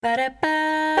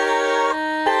Ba-da-ba.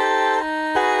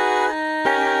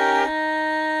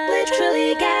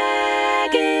 Literally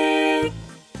gagging.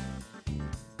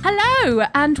 Hello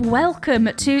and welcome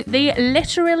to the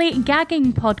Literally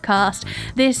Gagging podcast.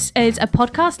 This is a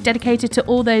podcast dedicated to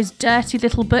all those dirty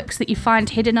little books that you find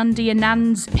hidden under your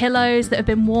nan's pillows that have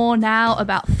been worn out,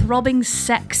 about throbbing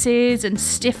sexes and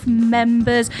stiff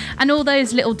members and all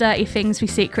those little dirty things we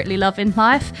secretly love in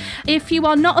life. If you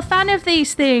are not a fan of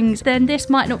these things, then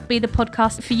this might not be the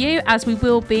podcast for you, as we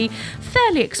will be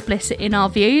fairly explicit in our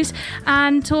views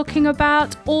and talking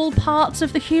about all parts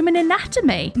of the human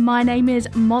anatomy. My name is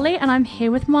Molly and I'm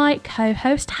here with my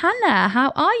co-host Hannah.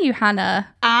 How are you, Hannah?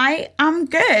 I am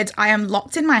good. I am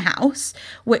locked in my house,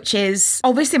 which is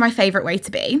obviously my favourite way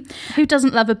to be. Who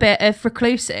doesn't love a bit of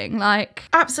reclusing?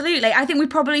 Absolutely. I think we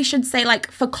probably should say,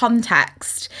 for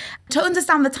context, to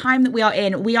understand the time that we are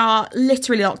in, we are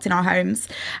literally locked in our homes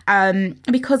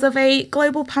because of a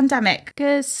global pandemic.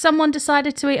 Because someone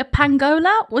decided to eat a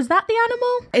pangolin? Was that the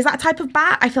animal? Is that a type of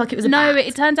bat? I feel like it was a bat. No,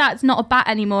 it turns out it's not a bat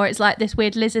anymore. It's like this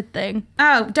weird lizard thing.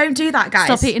 Oh, don't do that, guys.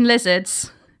 Stop eating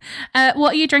lizards.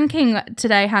 What are you drinking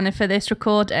today, Hannah, for this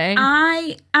recording?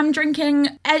 I am drinking,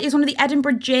 it's one of the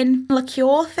Edinburgh gin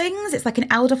liqueur things. It's like an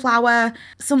elderflower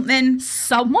something.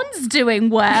 Someone's doing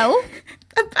well.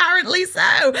 Apparently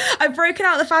so. I've broken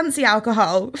out the fancy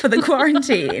alcohol for the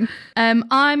quarantine.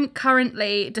 I'm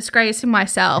currently disgracing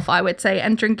myself, I would say,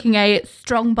 and drinking a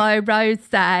Strongbow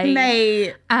Rosé.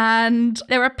 Mate. And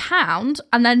they're £1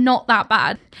 and they're not that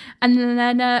bad. And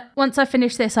then once I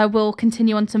finish this, I will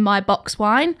continue on to my box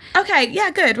wine. Okay,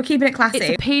 yeah, good. We're keeping it classy. It's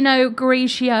a Pinot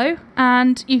Grigio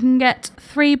and you can get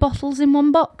 3 bottles in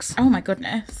one box. Oh my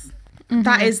goodness. Mm-hmm.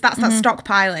 That's that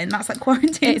stockpiling. That's like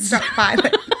quarantine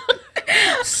stockpiling.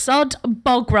 Sod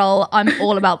bog roll. I'm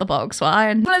all about the bogs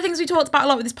wine. One of the things we talked about a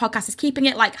lot with this podcast is keeping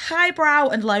it like highbrow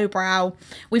and lowbrow.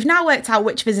 We've now worked out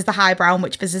which fizz is the highbrow and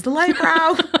which fizz is the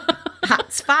lowbrow.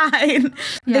 That's fine.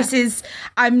 Yeah.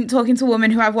 I'm talking to a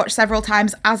woman who I've watched several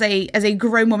times as a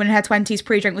grown woman in her 20s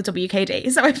pre-drink with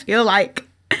WKD. So I feel like,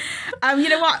 you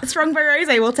know what? Strongbow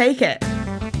Rosé, we'll take it.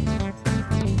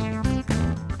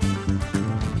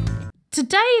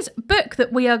 Today's book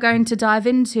that we are going to dive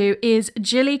into is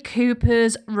Jilly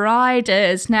Cooper's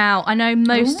Riders. Now, I know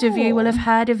most of you will have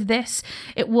heard of this.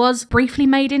 It was briefly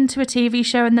made into a TV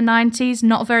show in the 90s.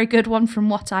 Not a very good one from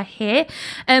what I hear.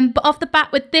 But off the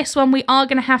bat with this one, we are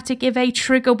going to have to give a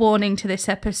trigger warning to this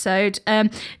episode.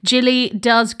 Jilly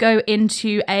does go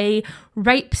into a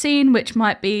rape scene, which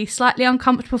might be slightly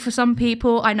uncomfortable for some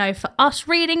people. I know for us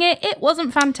reading it, it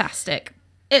wasn't fantastic.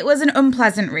 It was an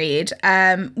unpleasant read,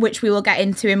 which we will get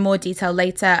into in more detail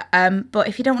later. But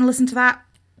if you don't want to listen to that,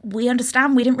 we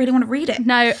understand. We didn't really want to read it.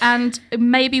 No, and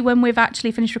maybe when we've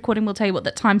actually finished recording, we'll tell you what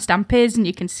that timestamp is and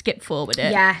you can skip forward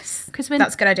it. Yes, that's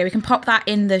a good idea. We can pop that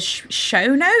in the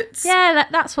show notes. Yeah,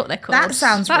 that's what they're called. That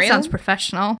sounds real. That sounds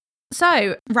professional.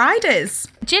 So, Riders.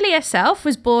 Jilly herself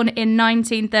was born in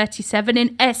 1937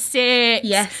 in Essex.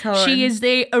 Yes, she is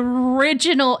the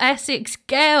original Essex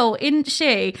girl, isn't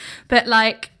she? But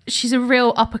she's a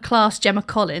real upper class Gemma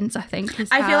Collins, I think.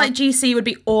 I feel like GC would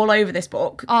be all over this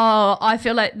book. Oh, I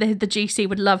feel like the GC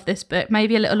would love this book.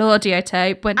 Maybe a little audio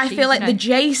tape. I feel like the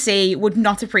JC would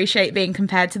not appreciate being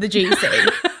compared to the GC.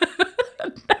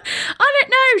 I don't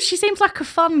know. She seems like a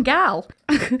fun gal.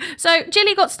 So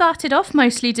Jilly got started off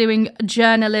mostly doing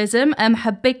journalism.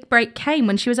 Her big break came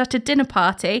when she was at a dinner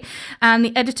party and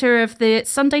the editor of the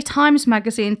Sunday Times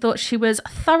magazine thought she was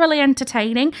thoroughly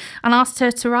entertaining and asked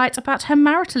her to write about her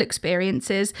marital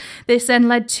experiences. This then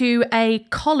led to a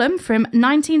column from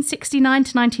 1969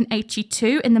 to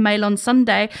 1982 in the Mail on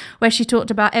Sunday where she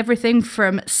talked about everything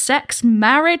from sex,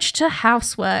 marriage to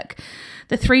housework.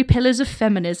 The 3 pillars of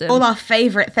feminism. All our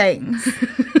favourite things.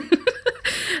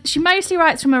 She mostly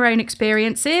writes from her own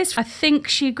experiences. I think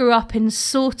she grew up in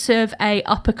sort of a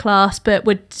upper class, but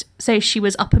would say she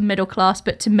was upper middle class.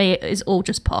 But to me, it is all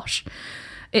just posh.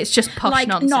 It's just posh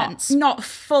nonsense. Not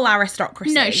full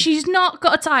aristocracy. No, she's not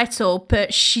got a title,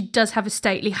 but she does have a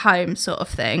stately home sort of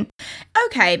thing.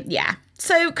 Okay, yeah.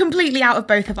 So completely out of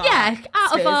both of our spheres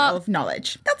of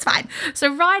knowledge. That's fine.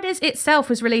 So Riders itself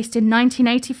was released in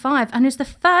 1985 and is the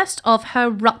first of her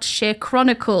Rutshire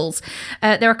Chronicles.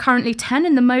 There are currently 10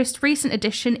 and the most recent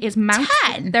edition is Mountain.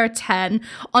 10? There are 10.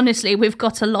 Honestly, we've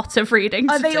got a lot of reading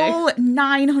to do. Are they all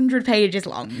 900 pages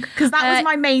long? Because that was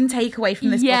my main takeaway from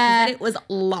this book, is that it was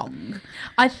long.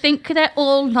 I think they're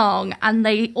all long and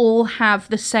they all have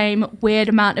the same weird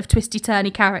amount of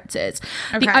twisty-turny characters.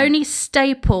 Okay. The only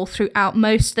staple throughout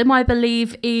most of them, I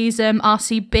believe, is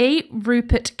RCB,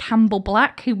 Rupert Campbell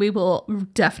Black, who we will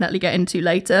definitely get into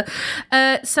later.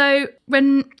 So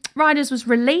when Riders was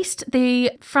released,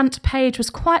 the front page was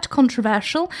quite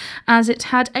controversial as it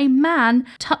had a man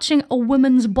touching a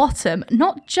woman's bottom.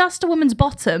 Not just a woman's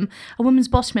bottom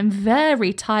in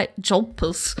very tight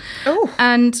jumpers. Oh.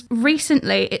 And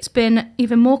recently it's been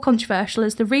even more controversial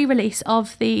as the re-release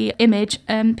of the image.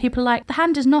 People are like, the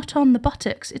hand is not on the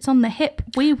buttocks, it's on the hip.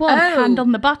 We want hand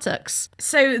on the buttocks.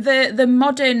 So the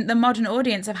modern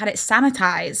audience have had it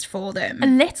sanitized for them. A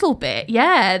little bit,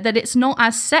 yeah, that it's not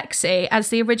as sexy as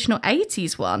the original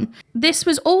 80s one. This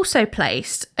was also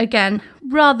placed, again,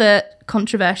 rather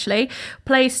controversially,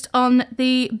 placed on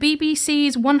the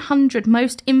BBC's 100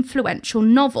 most influential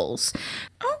novels.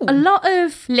 Oh. A lot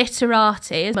of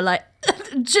literati were like,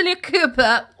 Jilly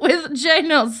Cooper with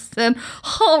Jane Austen,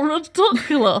 how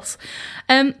ridiculous.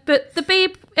 But the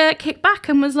Beeb kicked back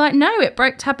and was like, no, it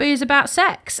broke taboos about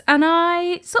sex. And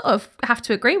I sort of have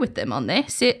to agree with them on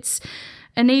this. It's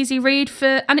an easy read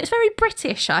and it's very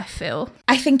British, I feel.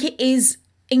 I think it is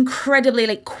incredibly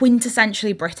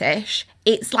quintessentially British.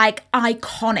 It's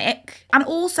iconic. And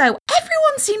also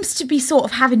everyone seems to be sort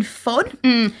of having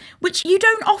fun, which you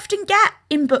don't often get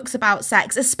in books about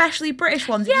sex, especially British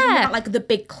ones. Yeah. About the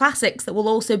big classics that will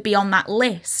also be on that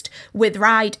list with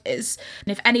riders.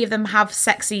 And if any of them have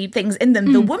sexy things in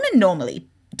them, the woman normally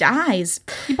dies.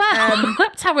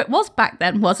 That's how it was back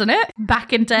then, wasn't it?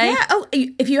 Back in day. Yeah. Oh,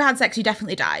 if you had sex, you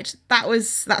definitely died.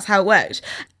 That's how it worked.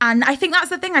 And I think that's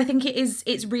the thing. I think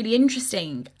it's really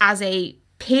interesting as a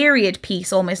period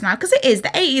piece almost now, because it is. The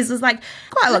 80s was quite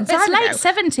a long time ago. It's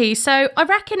late 70s, so I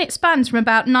reckon it spans from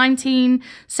about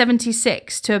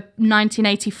 1976 to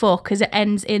 1984 because it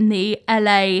ends in the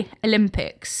LA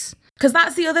Olympics. Because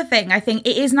that's the other thing. I think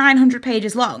it is 900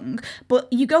 pages long, but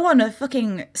you go on a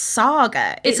fucking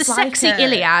saga. It's a sexy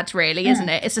Iliad, really, isn't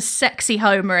it? It's a sexy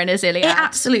Homer and his Iliad. It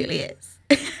absolutely is.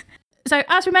 So,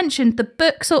 as we mentioned, the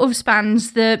book sort of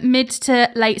spans the mid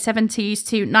to late 70s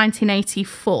to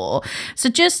 1984. So,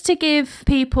 just to give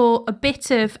people a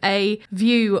bit of a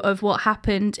view of what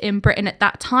happened in Britain at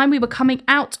that time, we were coming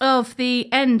out of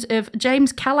the end of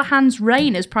James Callaghan's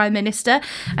reign as Prime Minister,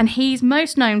 and he's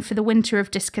most known for the Winter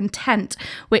of Discontent,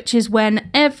 which is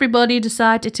when everybody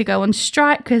decided to go on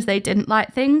strike because they didn't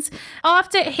like things.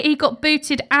 After he got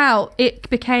booted out, it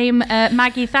became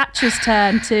Maggie Thatcher's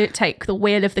turn to take the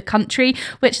wheel of the country,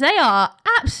 which they are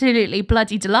absolutely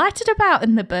bloody delighted about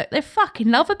in the book. They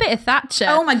fucking love a bit of Thatcher.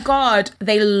 Oh my God,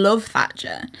 they love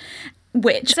Thatcher.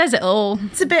 Which says it all.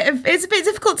 It's a bit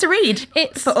difficult to read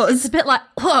for us. It's a bit like,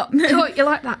 oh, you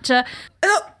like Thatcher.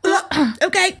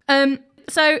 Okay.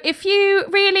 So if you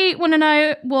really want to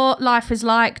know what life was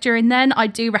like during then, I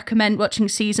do recommend watching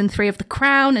season 3 of The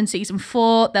Crown and season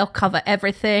 4. They'll cover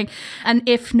everything. And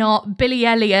if not, Billy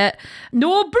Elliot,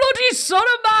 no bloody son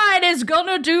of mine is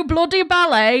gonna do bloody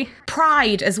ballet.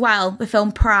 Pride as well. The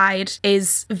film Pride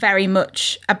is very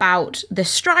much about the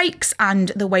strikes and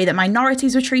the way that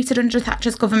minorities were treated under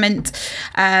Thatcher's government.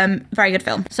 Very good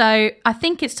film. So I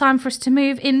think it's time for us to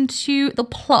move into the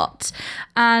plot.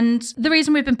 And the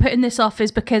reason we've been putting this off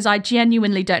is because I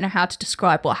genuinely don't know how to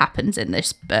describe what happens in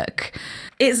this book.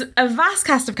 It's a vast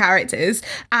cast of characters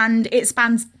and it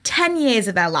spans 10 years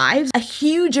of their lives. A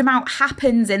huge amount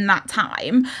happens in that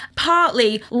time.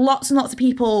 Partly lots and lots of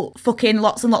people fucking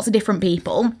lots and lots of different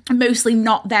people, mostly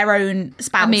not their own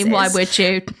spouses. I mean, why would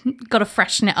you? Got to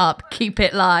freshen it up, keep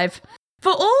it live.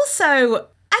 But also,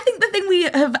 I think the thing we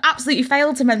have absolutely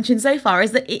failed to mention so far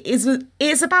is that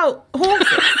it's about horses.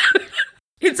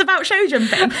 It's about show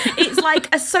jumping. It's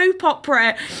like a soap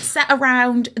opera set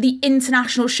around the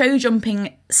international show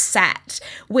jumping set,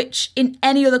 which in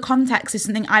any other context is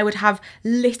something I would have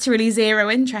literally zero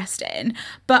interest in.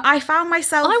 But I found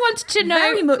myself I wanted to know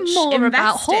very much more invested.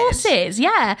 About horses.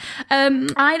 Yeah.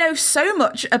 I know so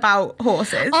much about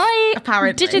horses. I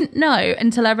apparently didn't know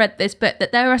until I read this book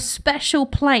that there are special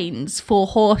planes for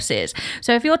horses.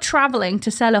 So if you're travelling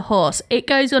to sell a horse, it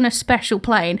goes on a special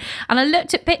plane. And I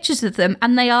looked at pictures of them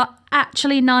and they are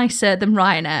actually nicer than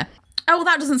Ryanair. Oh,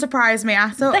 that doesn't surprise me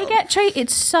at all. They get treated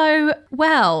so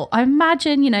well. I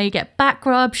imagine, you get back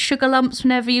rubs, sugar lumps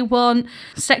whenever you want,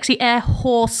 sexy air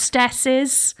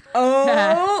hostesses.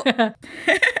 Oh.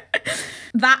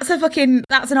 That's an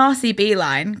RCB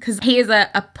line, because he is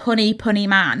a punny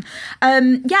man.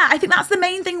 Yeah, I think that's the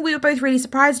main thing we were both really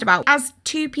surprised about. As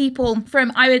two people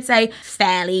from, I would say,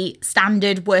 fairly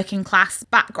standard working class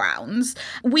backgrounds,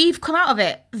 we've come out of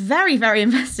it very, very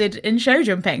invested in show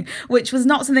jumping, which was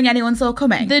not something anyone saw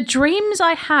coming. The dreams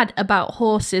I had about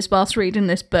horses whilst reading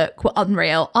this book were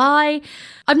unreal. I've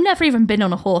never even been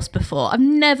on a horse before. I've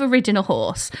never ridden a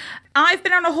horse. I've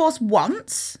been on a horse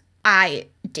once. I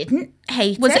didn't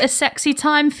hate Was it a sexy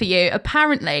time for you?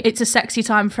 Apparently, it's a sexy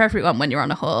time for everyone when you're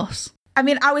on a horse. I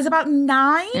mean, I was about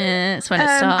 9. Yeah, that's when it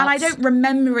starts. And I don't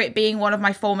remember it being one of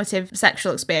my formative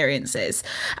sexual experiences.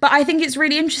 But I think it's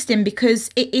really interesting because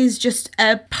it is just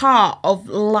a part of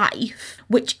life,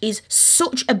 which is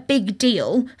such a big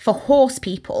deal for horse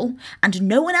people, and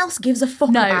no one else gives a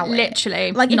fuck about it. No,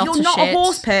 literally. Like, if not you're not shit. a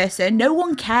horse person, no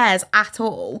one cares at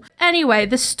all. Anyway,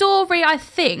 the story, I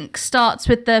think, starts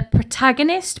with the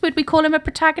protagonist. Would we call him a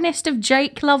protagonist of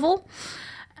Jake Lovell?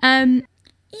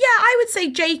 Yeah, I would say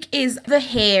Jake is the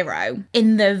hero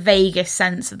in the vaguest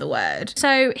sense of the word.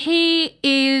 So he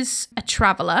is a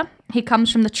traveller. He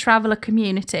comes from the traveller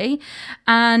community,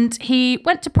 and he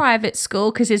went to private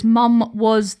school because his mum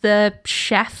was the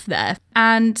chef there.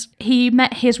 And he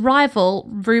met his rival,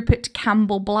 Rupert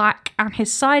Campbell Black, and his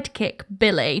sidekick,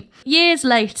 Billy. Years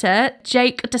later,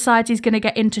 Jake decides he's going to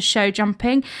get into show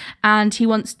jumping, and he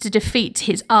wants to defeat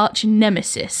his arch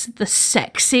nemesis, the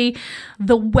sexy,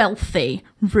 the wealthy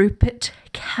Rupert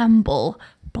Campbell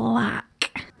Black.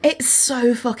 It's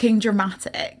so fucking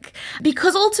dramatic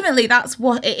because ultimately that's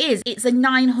what it is. It's a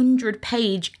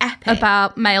 900-page epic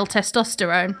About male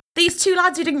testosterone. These two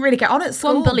lads who didn't really get on at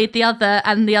school. One bullied the other,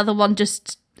 and the other one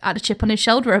just had a chip on his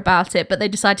shoulder about it, but they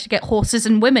decided to get horses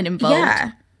and women involved.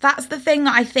 Yeah. That's the thing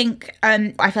that I think I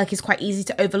feel like is quite easy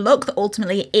to overlook, that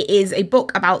ultimately it is a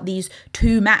book about these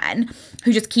two men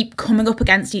who just keep coming up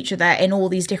against each other in all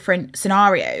these different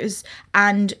scenarios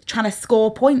and trying to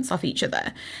score points off each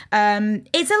other.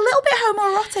 It's a little bit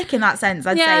homoerotic in that sense,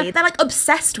 I'd say. They're like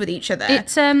obsessed with each other.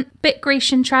 It's bit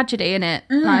Grecian tragedy, innit?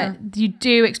 Like, you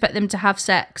do expect them to have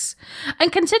sex.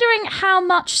 And considering how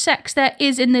much sex there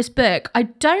is in this book, I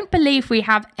don't believe we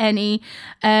have any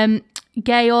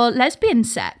gay or lesbian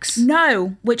sex.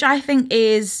 No, which I think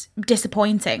is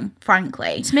disappointing,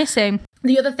 frankly. It's missing.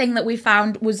 The other thing that we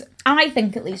found was, I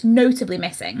think at least, notably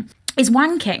missing is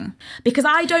wanking. Because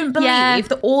I don't believe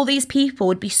that all these people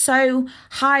would be so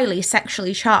highly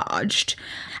sexually charged.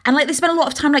 And like they spend a lot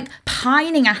of time like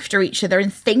pining after each other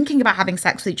and thinking about having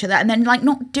sex with each other and then like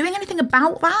not doing anything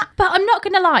about that. But I'm not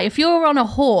going to lie, if you're on a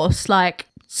horse like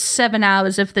 7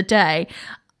 hours of the day,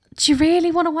 do you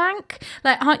really want to wank?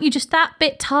 Like, aren't you just that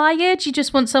bit tired? You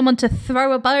just want someone to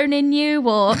throw a bone in you,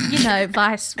 or, you know,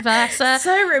 vice versa.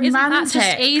 So romantic. Isn't that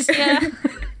just easier?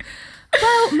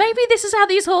 Well, maybe this is how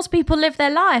these horse people live their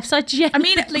lives. I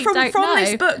genuinely don't know. From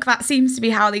this book, that seems to be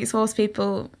how these horse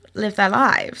people live their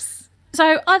lives.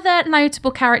 So other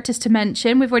notable characters to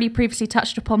mention, we've already previously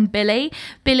touched upon Billy.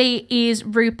 Billy is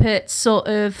Rupert's sort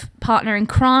of partner in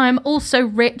crime, also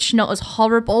rich, not as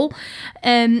horrible.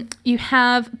 You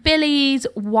have Billy's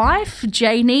wife,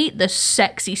 Janie, the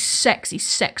sexy, sexy,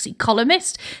 sexy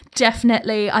columnist.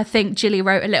 Definitely, I think Jilly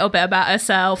wrote a little bit about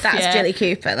herself. That's Jilly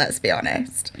Cooper, let's be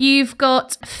honest. You've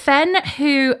got Fen,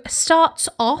 who starts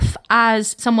off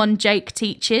as someone Jake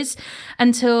teaches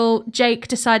until Jake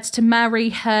decides to marry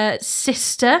her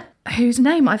sister, whose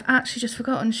name I've actually just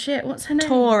forgotten. Shit, what's her name?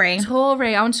 Tori.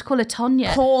 I want to call her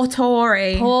Tonya. Poor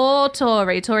Tori. Poor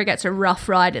Tori. Tori gets a rough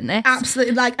ride in this.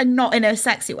 Absolutely, like, and not in a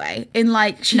sexy way. In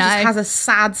like, she just has a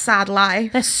sad, sad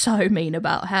life. They're so mean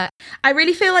about her. I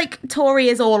really feel like Tori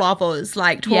is all of us.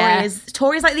 Like,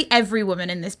 Tori's like the every woman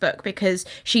in this book because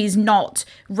she's not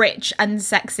rich and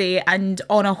sexy and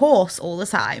on a horse all the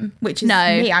time, which is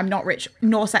me. I'm not rich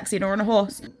nor sexy nor on a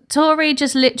horse. Tori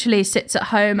just literally sits at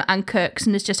home and cooks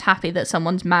and is just happy that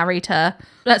someone's married her.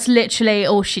 That's literally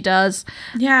all she does.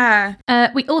 Yeah.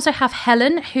 We also have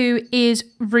Helen, who is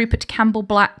Rupert Campbell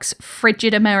Black's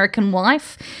frigid American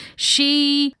wife.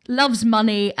 She loves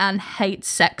money and hates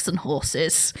sex and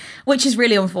horses. Which is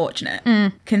really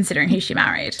unfortunate, considering who she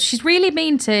married. She's really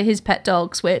mean to his pet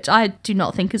dogs, which I do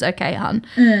not think is okay, hun.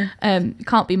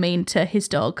 Can't be mean to his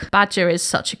dog. Badger is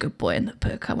such a good boy in the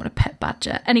book. I want a pet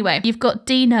Badger. Anyway, you've got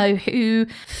Dino, who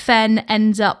Fen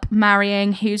ends up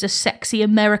marrying, who's a sexy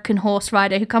American horse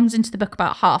rider who comes into the book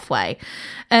about halfway.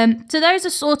 So those are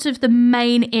sort of the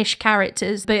main-ish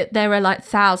characters, but there are like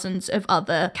thousands of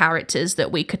other characters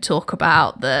that we could talk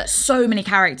about. So many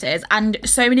characters, and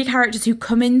so many characters who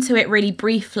come into it really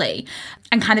briefly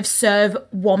and kind of serve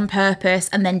one purpose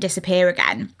and then disappear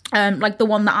again. Like the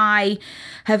one that I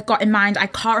have got in mind, I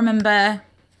can't remember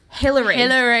Hillary.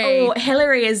 Oh,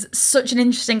 Hillary is such an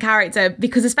interesting character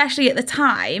because especially at the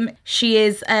time, she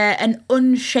is an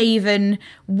unshaven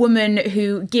woman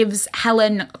who gives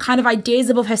Helen kind of ideas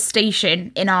above her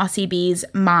station in RCB's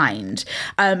mind.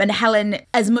 And Helen,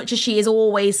 as much as she is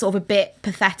always sort of a bit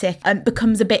pathetic,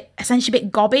 becomes essentially a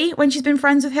bit gobby when she's been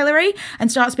friends with Hillary and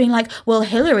starts being like, well,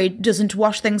 Hillary doesn't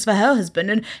wash things for her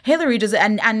husband and Hillary does it.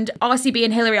 And RCB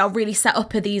and Hillary are really set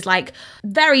up as these like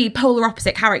very polar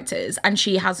opposite characters, and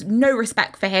she has no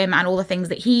respect for him and all the things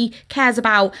that he cares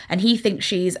about, and he thinks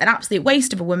she's an absolute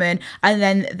waste of a woman. And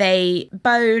then they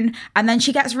bone, and then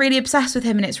she gets really obsessed with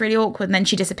him, and it's really awkward, and then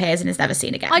she disappears and is never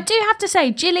seen again. I do have to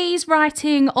say, Jilly's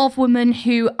writing of women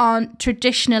who aren't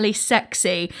traditionally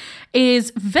sexy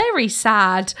is very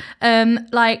sad.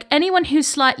 Like anyone who's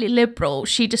slightly liberal,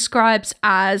 she describes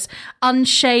as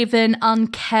unshaven,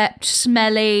 unkept,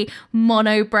 smelly,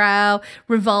 monobrow,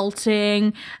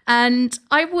 revolting. And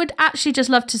I would actually just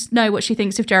love to know what she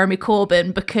thinks of Jeremy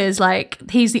Corbyn, because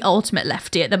like he's the ultimate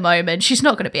lefty at the moment. She's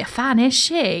not going to be a fan, is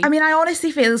she? I mean, I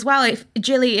honestly feel as well, if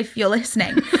Jilly, if you're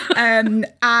listening,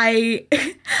 I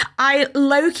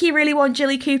low-key really want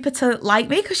Jilly Cooper to like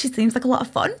me because she seems like a lot of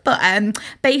fun, but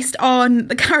based on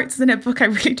the characters in her book, I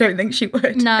really don't think she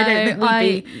would. No, I don't think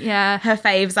we'd be her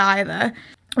faves either,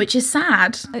 which is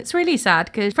sad. It's really sad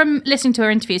because from listening to her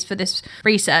interviews for this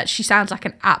research, she sounds like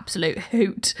an absolute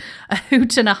hoot, a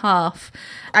hoot and a half.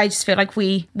 I just feel like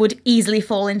we would easily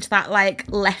fall into that like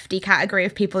lefty category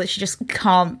of people that she just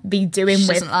can't be doing She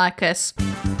with. doesn't like us.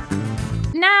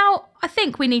 Now, I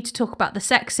think we need to talk about the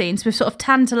sex scenes. We've sort of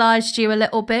tantalised you a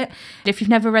little bit. If you've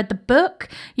never read the book,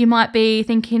 you might be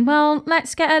thinking, well,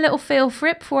 let's get a little feel for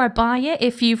it before I buy it.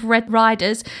 If you've read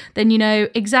Riders, then you know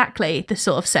exactly the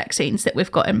sort of sex scenes that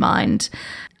we've got in mind.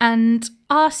 And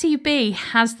RCB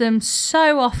has them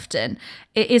so often,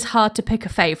 it is hard to pick a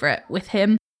favourite with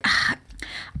him.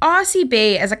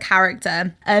 RCB as a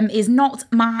character is not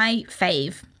my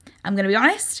fave. I'm going to be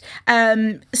honest.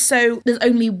 So there's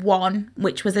only one,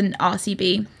 which was an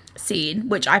RCB scene,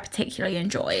 which I particularly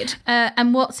enjoyed.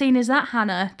 And what scene is that,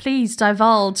 Hannah? Please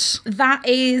divulge. That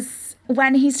is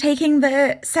when he's taking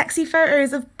the sexy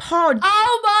photos of Podge.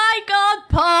 Oh my God,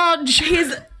 Podge!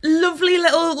 His lovely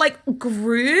little like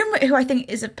groom, who I think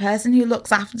is a person who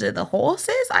looks after the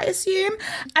horses, I assume.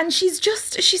 And she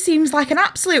seems like an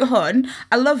absolute hun.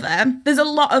 I love her. There's a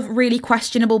lot of really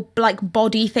questionable like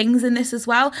body things in this as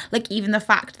well. Like even the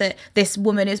fact that this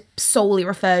woman is solely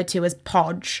referred to as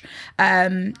Podge.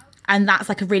 And that's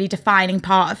like a really defining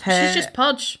part of her. She's just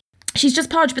Podge. She's just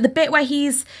Podge, but the bit where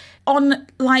he's on,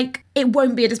 like, it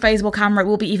won't be a disposable camera, it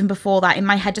will be even before that. In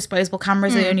my head, disposable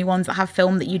cameras are the only ones that have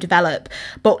film that you develop.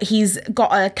 But he's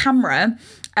got a camera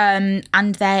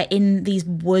and they're in these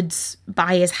woods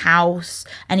by his house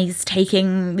and he's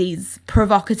taking these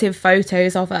provocative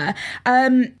photos of her.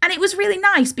 And it was really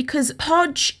nice because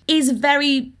Podge is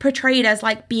very portrayed as,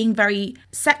 like, being very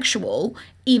sexual,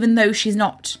 even though she's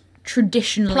not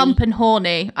traditionally plump and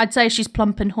horny. I'd say she's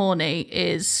plump and horny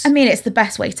is... I mean, it's the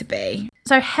best way to be.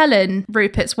 So Helen,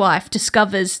 Rupert's wife,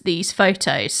 discovers these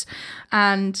photos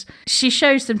and she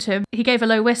shows them to him. He gave a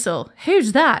low whistle.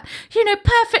 Who's that? You know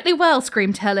perfectly well,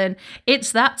 screamed Helen.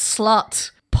 It's that slut,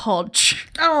 Podge.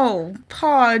 Oh,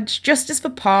 Podge. Justice for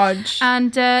Podge.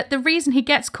 And the reason he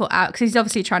gets caught out, because he's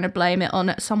obviously trying to blame it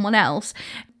on someone else,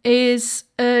 is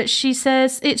she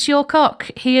says, it's your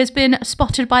cock. He has been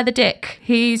spotted by the dick.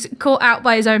 He's caught out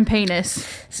by his own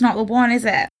penis. It's not the one, is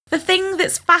it? The thing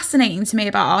that's fascinating to me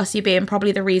about RCB, and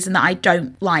probably the reason that I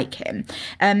don't like him,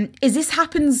 is this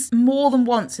happens more than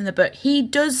once in the book. He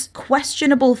does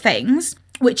questionable things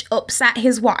which upset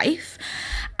his wife,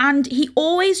 and he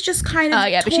always just kind of... Oh,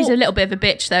 yeah, but she's a little bit of a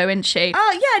bitch, though, isn't she?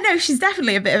 Oh, yeah, no, she's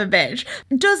definitely a bit of a bitch.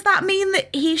 Does that mean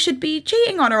that he should be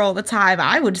cheating on her all the time?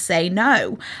 I would say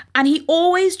no. And he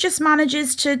always just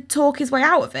manages to talk his way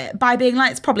out of it by being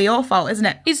like, it's probably your fault, isn't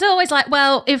it? He's always like,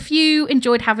 well, if you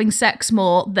enjoyed having sex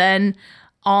more, then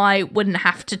I wouldn't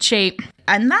have to cheat.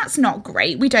 And that's not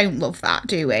great. We don't love that,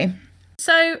 do we?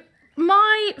 So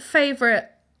my favourite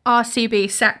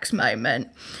RCB sex moment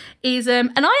is,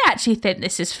 and I actually think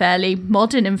this is fairly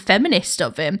modern and feminist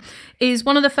of him, is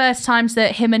one of the first times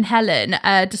that him and Helen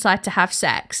decide to have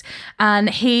sex,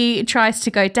 and he tries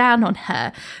to go down on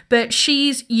her, but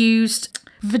she's used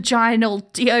vaginal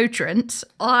deodorant.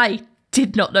 I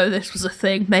did not know this was a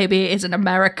thing. Maybe it is in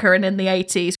America and in the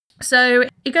 80s. So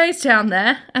he goes down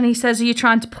there and he says, are you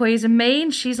trying to poison me?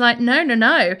 And she's like,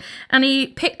 no. And he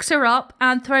picks her up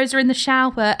and throws her in the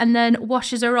shower and then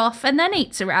washes her off and then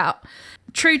eats her out.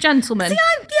 True gentleman. See,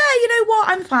 yeah, you know what?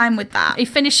 I'm fine with that. He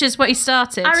finishes what he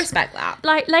started. I respect that.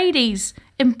 Like, ladies,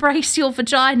 embrace your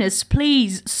vaginas.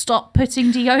 Please stop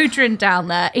putting deodorant down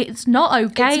there. It's not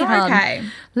okay, It's not hun. okay.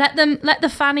 Let the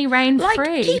fanny reign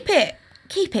free.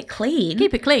 Keep it clean.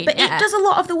 Keep it clean, But yeah. it does a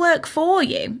lot of the work for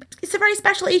you. It's a very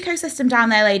special ecosystem down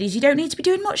there, ladies. You don't need to be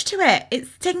doing much to it. It's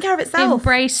taking care of itself.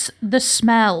 Embrace the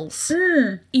smells.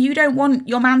 You don't want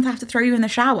your man to have to throw you in the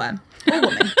shower. Or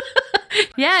woman.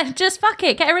 Yeah, just fuck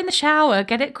it. Get her in the shower.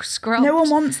 Get it scrubbed. No one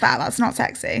wants that. That's not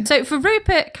sexy. So for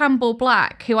Rupert Campbell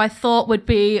Black, who I thought would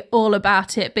be all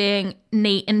about it being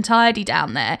neat and tidy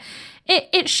down there,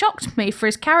 it shocked me for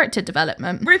his character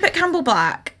development. Rupert Campbell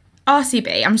Black,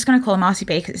 RCB, I'm just going to call him RCB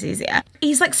because it's easier.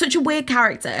 He's like such a weird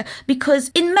character because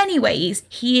in many ways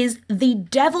he is the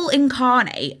devil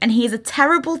incarnate and he is a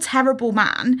terrible, terrible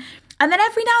man. And then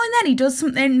every now and then he does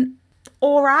something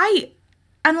all right.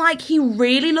 And like he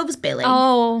really loves Billy.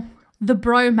 Oh, the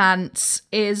bromance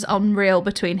is unreal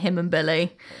between him and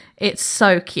Billy. It's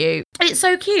so cute. It's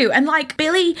so cute. And like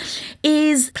Billy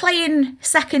is playing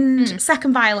second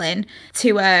violin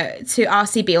to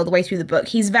RCB all the way through the book.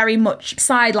 He's very much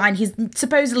sidelined. He's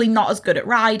supposedly not as good at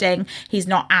riding. He's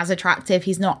not as attractive.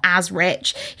 He's not as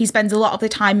rich. He spends a lot of the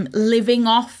time living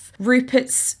off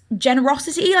Rupert's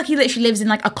generosity. Like he literally lives in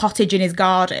like a cottage in his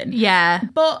garden. Yeah.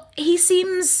 But he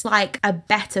seems like a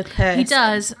better person. He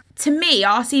does. To me,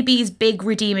 RCB's big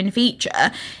redeeming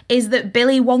feature is that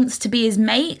Billy wants to be his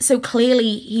mate, so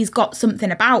clearly he's got something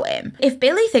about him. If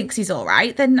Billy thinks he's all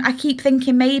right, then I keep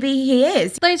thinking maybe he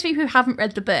is. Those of you who haven't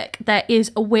read the book, there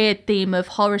is a weird theme of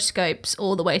horoscopes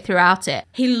all the way throughout it.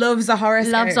 He loves a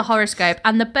horoscope. Loves a horoscope.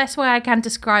 And the best way I can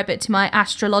describe it to my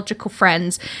astrological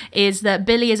friends is that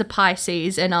Billy is a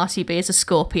Pisces and RCB is a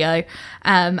Scorpio.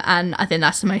 And I think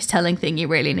that's the most telling thing you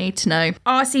really need to know.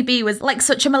 RCB was like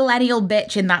such a millennial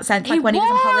bitch in that sense. Like when he was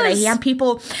on holiday, he had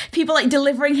people like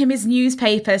delivering him his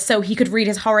newspaper so he could read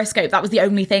his horoscope. That was the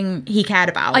only thing he cared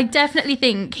about. I definitely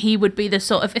think he would be the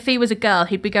sort of, if he was a girl,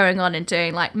 he'd be going on and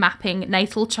doing like mapping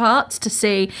natal charts to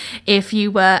see if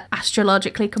you were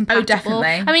astrologically compatible. Oh, definitely.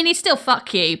 I mean, he'd still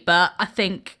fuck you, but I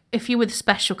think if you were the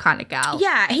special kind of gal.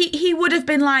 Yeah, he would have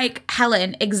been like,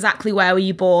 Helen, exactly where were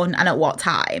you born and at what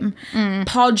time?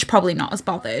 Podge probably not as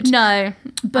bothered. No,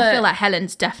 but I feel But- like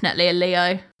Helen's definitely a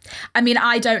Leo. I mean,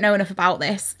 I don't know enough about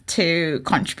this to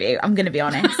contribute, I'm going to be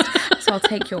honest. So I'll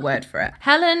take your word for it.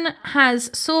 Helen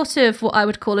has sort of what I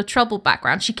would call a troubled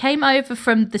background. She came over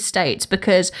from the States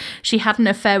because she had an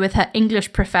affair with her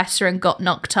English professor and got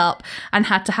knocked up and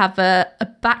had to have a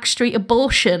backstreet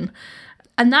abortion.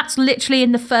 And that's literally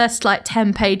in the first like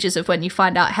 10 pages of when you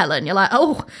find out Helen. You're like,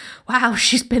 oh, wow,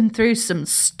 she's been through some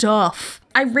stuff.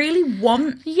 I really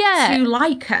want Yeah. to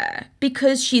like her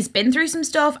because she's been through some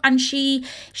stuff and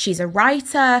she's a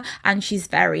writer and she's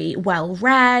very well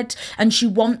read and she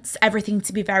wants everything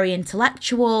to be very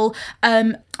intellectual.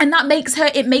 And that makes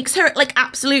her like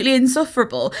absolutely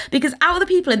insufferable because out of the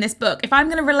people in this book, if I'm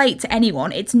going to relate to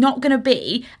anyone, it's not going to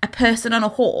be a person on a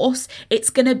horse. It's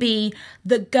going to be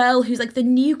the girl who's like the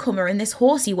newcomer in this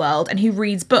horsey world and who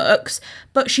reads books,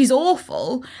 but she's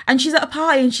awful. And she's at a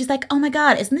party and she's like, oh my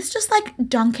God, isn't this just like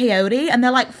Don Quixote? And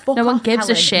they're like, fuck No one off, gives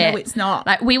a Helen. shit. No, it's not.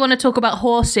 Like, we want to talk about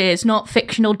horses, not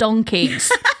fictional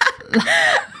donkeys.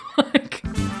 Like,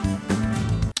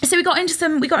 So we got into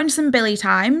some Billy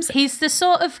times. he's the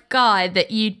sort of guy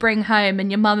that you'd bring home and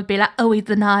your mum would be like, oh, he's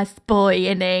a nice boy,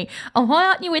 isn't he? Oh, why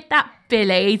aren't you with that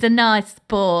Billy? He's a nice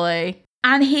boy.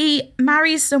 And he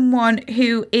marries someone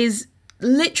who is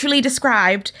literally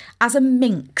described as a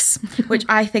minx, which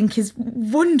I think is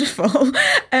wonderful.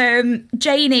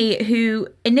 Janie, who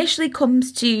initially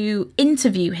comes to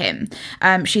interview him,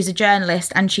 she's a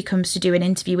journalist and she comes to do an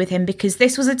interview with him because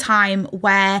this was a time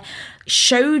where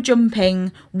show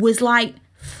jumping was like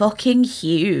fucking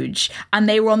huge and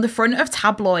they were on the front of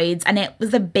tabloids and it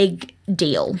was a big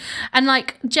deal. And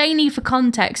like Janie, for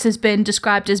context, has been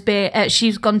described as being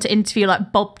she's gone to interview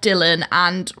like Bob Dylan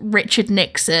and Richard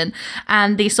Nixon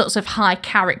and these sorts of high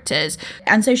characters.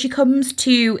 And so she comes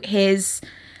to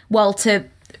to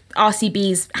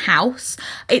RCB's house.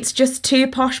 It's just two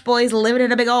posh boys living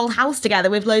in a big old house together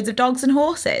with loads of dogs and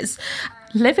horses.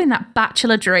 Living that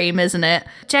bachelor dream, isn't it?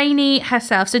 Janie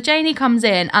herself. So Janie comes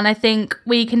in and I think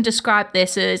we can describe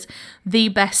this as the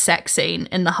best sex scene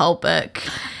in the whole book.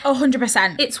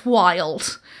 100%. It's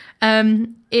wild.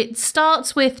 It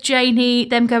starts with Janie,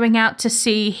 them going out to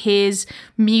see his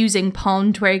musing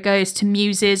pond where he goes to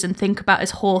muses and think about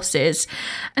his horses.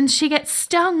 And she gets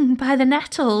stung by the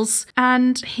nettles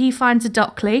and he finds a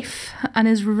dock leaf and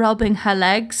is rubbing her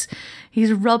legs.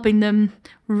 He's rubbing them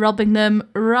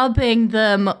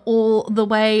all the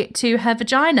way to her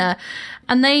vagina.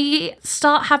 And they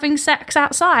start having sex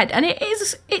outside. And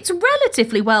it's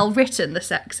relatively well written, the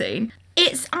sex scene.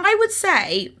 I would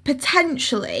say,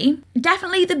 potentially,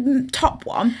 definitely the top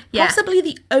one, Yeah. possibly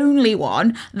the only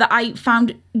one that I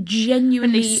found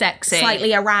genuinely sexy.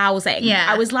 slightly arousing. Yeah.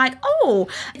 I was like, oh,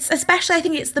 especially I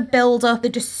think it's the build-up, the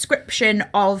description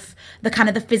of the kind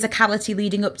of the physicality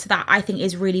leading up to that, I think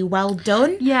is really well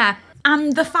done. Yeah.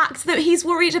 And the fact that he's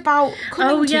worried about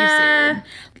coming too soon.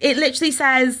 It literally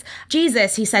says,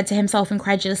 Jesus, he said to himself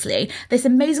incredulously, this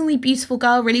amazingly beautiful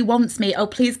girl really wants me. Oh,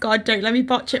 please, God, don't let me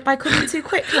botch it by coming too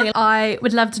quickly. I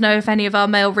would love to know if any of our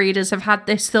male readers have had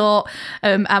this thought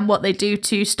and what they do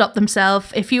to stop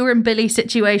themselves. If you were in Billy's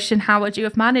situation, how would you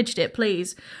have managed it?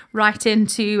 Please write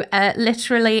into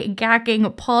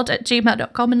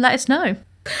literallygaggingpod@gmail.com and let us know.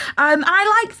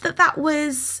 I liked that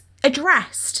was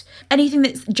addressed. Anything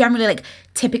that's generally like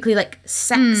typically like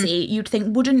sexy, you'd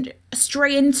think wouldn't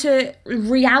stray into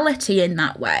reality in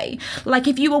that way. Like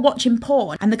if you were watching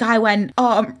porn and the guy went,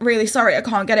 oh, I'm really sorry, I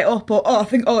can't get it up, or I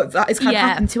think, it's kind of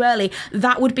happened too early,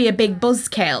 that would be a big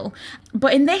buzzkill.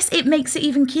 But in this, it makes it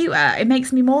even cuter. It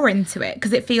makes me more into it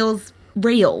because it feels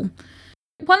real.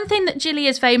 One thing that Jilly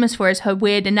is famous for is her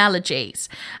weird analogies.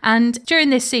 And during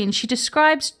this scene, she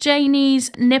describes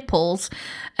Janie's nipples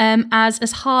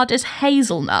as hard as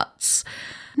hazelnuts.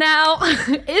 Now,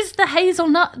 is the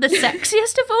hazelnut the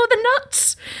sexiest of all the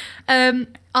nuts?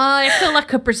 I feel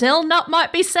like a Brazil nut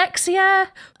might be sexier.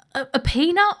 A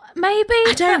peanut, maybe?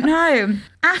 I don't know.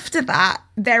 After that,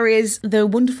 there is the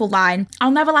wonderful line,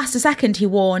 I'll never last a second, he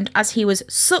warned, as he was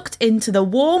sucked into the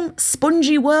warm,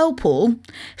 spongy whirlpool,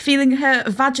 feeling her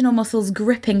vaginal muscles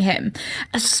gripping him.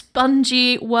 A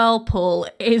spongy whirlpool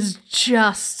is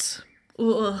just...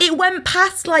 Ugh. It went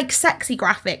past like sexy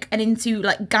graphic and into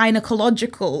like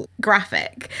gynecological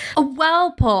graphic. A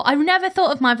whirlpool. I've never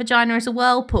thought of my vagina as a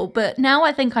whirlpool, but now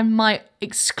I think I might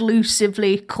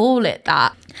exclusively call it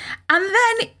that. And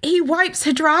then he wipes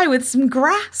her dry with some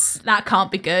grass. That can't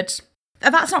be good.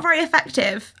 That's not very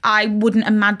effective, I wouldn't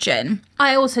imagine.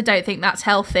 I also don't think that's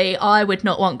healthy. I would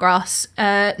not want grass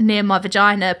near my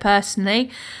vagina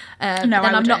personally. No,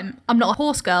 I wouldn't. I'm not a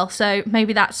horse girl, so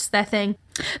maybe that's their thing.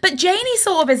 But Janie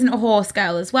sort of isn't a horse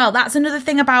girl as well. That's another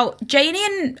thing about Janie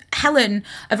and Helen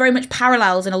are very much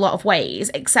parallels in a lot of ways,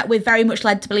 except we're very much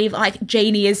led to believe like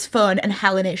Janie is fun and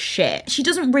Helen is shit. She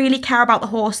doesn't really care about the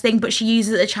horse thing, but she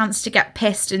uses it as a chance to get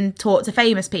pissed and talk to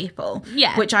famous people.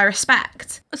 Yeah. Which I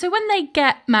respect. So when they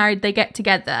get married, they get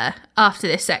together after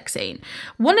this sex scene.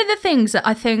 One of the things that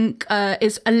I think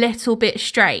is a little bit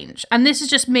strange, and this is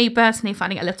just me personally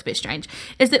finding it a little bit strange,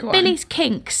 is that Billy's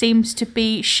kink seems to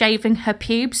be shaving her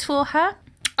pubes for her.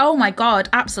 Oh my God,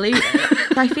 absolutely.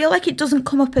 I feel like it doesn't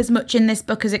come up as much in this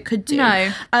book as it could do.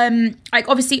 No. Like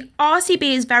obviously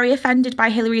RCB is very offended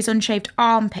by Hillary's unshaved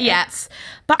armpits. Yeah.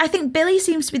 But I think Billy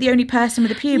seems to be the only person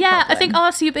with a pube Yeah, problem. I think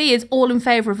RCB is all in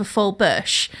favour of a full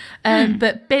bush.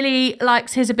 But Billy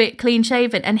likes his a bit clean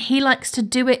shaven and he likes to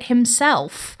do it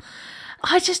himself.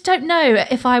 I just don't know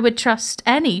if I would trust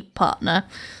any partner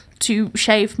to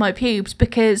shave my pubes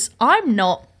because I'm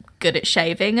not good at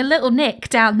shaving. A little nick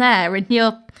down there and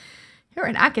you're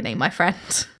in agony, my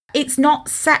friend. It's not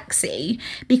sexy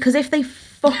because if they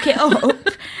fuck it up,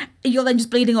 you're then just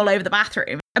bleeding all over the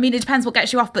bathroom. I mean, it depends what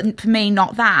gets you off, but for me,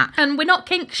 not that. And we're not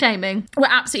kink shaming. We're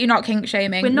absolutely not kink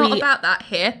shaming. We're not about that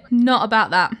here. Not about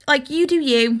that. Like, you do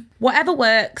you. Whatever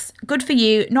works, good for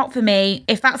you, not for me.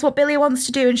 If that's what Billy wants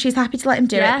to do and she's happy to let him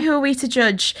do it, who are we to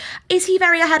judge? Is he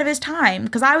very ahead of his time?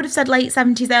 Because I would have said late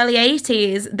 70s, early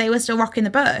 80s, they were still rocking the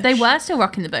bush. They were still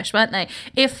rocking the bush, weren't they?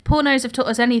 If pornos have taught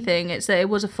us anything, it's that it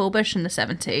was a full bush in the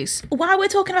 70s. While we're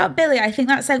talking about Billy, I think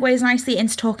that segues nicely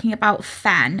into talking about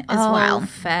Fen as well.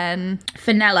 Fen.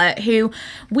 Fenella, who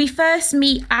we first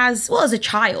meet as a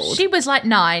child. She was like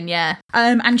 9, yeah.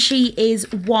 And she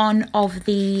is one of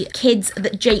the kids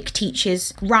that Jake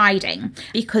teaches riding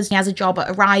because he has a job at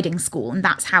a riding school and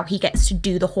that's how he gets to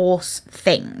do the horse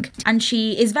thing. And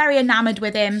she is very enamoured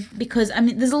with him because, I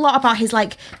mean, there's a lot about his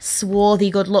like swarthy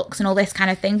good looks and all this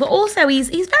kind of thing, but also he's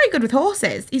very good with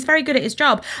horses. He's very good at his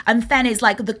job. And Fen is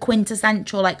like the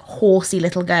quintessential like horsey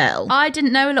little girl. I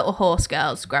didn't know little horse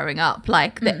girls growing up,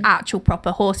 like the actual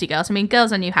proper horsey girls. I mean,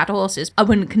 girls I knew had horses. I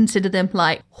wouldn't consider them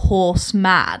like horse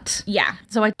mad. Yeah.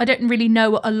 So I don't really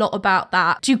know a lot about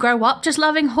that. Do you grow up just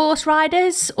loving horse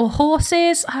riders or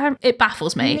horses? It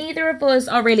baffles me. Neither of us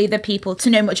are really the people to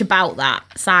know much about that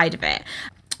side of it.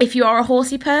 If you are a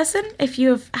horsey person, if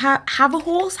you have a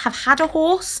horse, have had a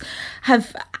horse,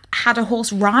 have had a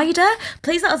horse rider,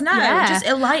 please let us know. Yeah. Just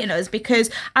enlighten us because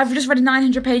I've just read a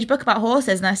 900-page book about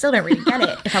horses and I still don't really get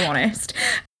it, if I'm honest.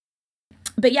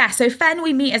 But yeah, so Fen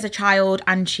we meet as a child,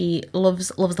 and she loves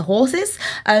the horses.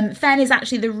 Fen is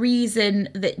actually the reason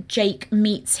that Jake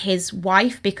meets his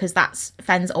wife, because that's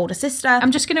Fen's older sister.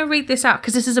 I'm just going to read this out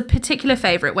because this is a particular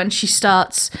favourite when she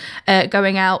starts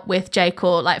going out with Jake,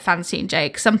 or like fancying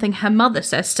Jake. Something her mother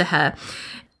says to her: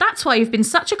 "That's why you've been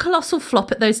such a colossal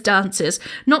flop at those dances,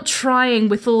 not trying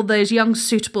with all those young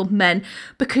suitable men,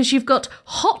 because you've got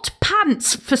hot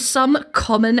pants for some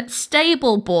common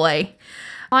stable boy."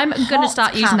 I'm going to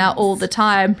start using that all the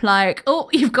time. Like, "Oh,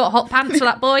 you've got hot pants for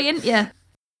that boy, ain't you?"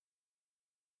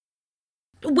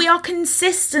 We are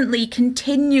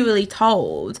continually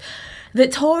told that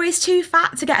Tori's too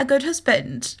fat to get a good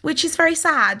husband, which is very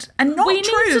sad and not true.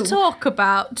 We need to talk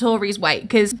about Tori's weight,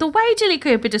 because the way Jilly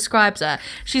Cooper describes her,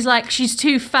 she's like, she's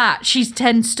too fat, she's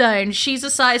 10 stone, she's a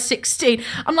size 16.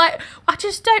 I'm like, I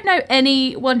just don't know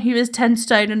anyone who is 10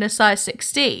 stone and a size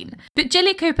 16. But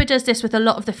Jilly Cooper does this with a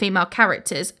lot of the female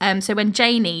characters. So when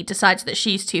Janie decides that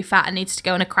she's too fat and needs to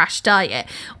go on a crash diet,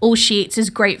 all she eats is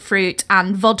grapefruit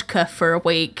and vodka for a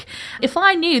week. If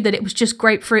I knew that it was just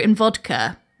grapefruit and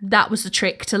vodka, that was the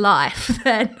trick to life,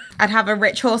 then I'd have a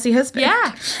rich horsey husband.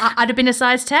 Yeah, I'd have been a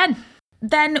size 10.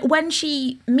 Then when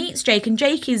she meets Jake, and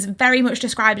Jake is very much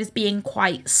described as being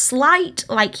quite slight,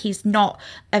 like he's not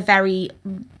a very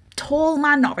tall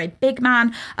man, not a very big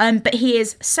man, but he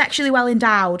is sexually well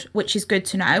endowed, which is good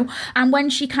to know. And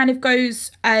when she kind of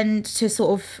goes and to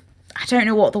sort of, I don't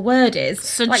know what the word is,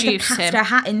 seduce like to cast him. her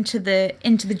hat into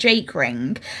the Jake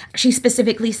ring, she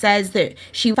specifically says that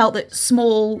she felt that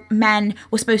small men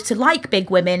were supposed to like big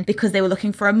women because they were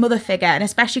looking for a mother figure, and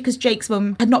especially because Jake's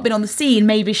mum had not been on the scene,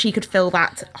 maybe she could fill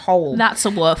that hole. That's a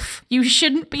woof. You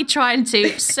shouldn't be trying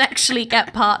to sexually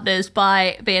get partners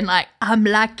by being like, "I'm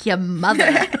like your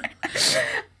mother."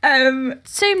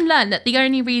 Soon learn that the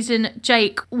only reason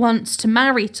Jake wants to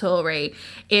marry Tori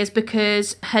is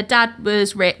because her dad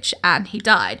was rich and he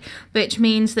died, which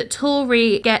means that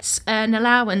Tori gets an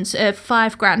allowance of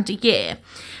 $5,000 a year.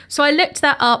 So I looked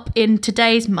that up in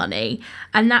today's money,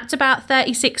 and that's about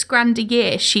 $36,000 a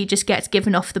year she just gets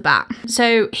given off the bat.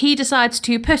 So he decides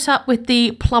to put up with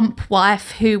the plump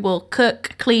wife who will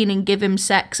cook, clean, and give him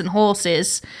sex and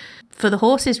horses for the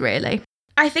horses, really.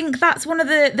 I think that's one of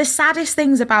the saddest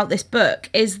things about this book,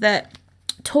 is that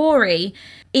Tori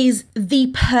is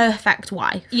the perfect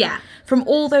wife. Yeah. From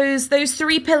all those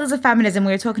three pillars of feminism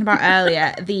we were talking about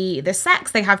earlier, the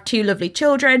sex, they have 2 lovely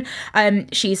children,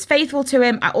 she's faithful to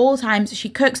him at all times, she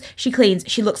cooks, she cleans,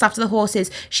 she looks after the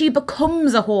horses, she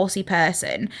becomes a horsey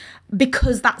person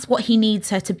because that's what he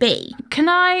needs her to be. Can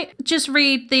I just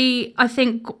read I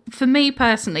think for me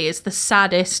personally is the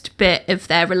saddest bit of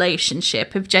their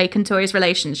relationship, of Jake and Tori's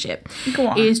relationship. Go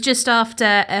on. Is just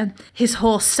after his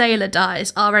horse Sailor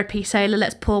dies. R.I.P. Sailor,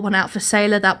 let's pour one out for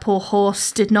Sailor. That poor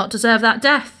horse did not deserve that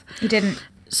death. He didn't.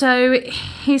 So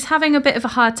he's having a bit of a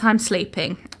hard time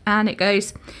sleeping, and it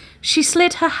goes, "She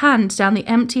slid her hand down the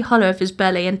empty hollow of his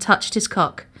belly and touched his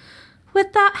cock.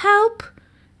 Would that help?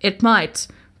 It might,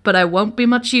 but I won't be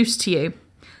much use to you."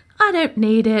 "I don't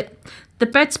need it." The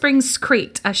bed springs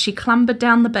creaked as she clambered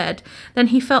down the bed. Then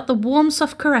he felt the warm,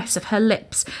 soft caress of her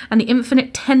lips and the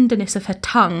infinite tenderness of her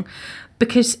tongue,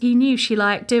 because he knew she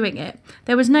liked doing it.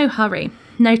 There was no hurry,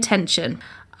 no tension.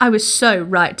 "I was so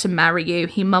right to marry you,"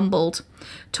 he mumbled.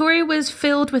 Tori was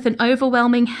filled with an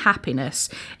overwhelming happiness.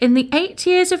 In the 8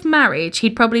 years of marriage,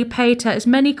 he'd probably paid her as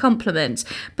many compliments,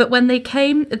 but when they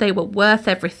came, they were worth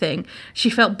everything.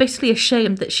 She felt bitterly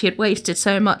ashamed that she had wasted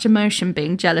so much emotion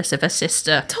being jealous of her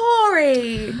sister.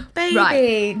 Tori, baby,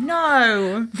 Right.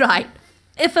 No. Right.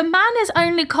 If a man is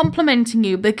only complimenting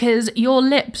you because your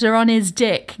lips are on his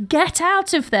dick, get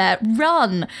out of there.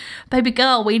 Run. Baby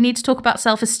girl, we need to talk about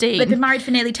self-esteem. They've been married for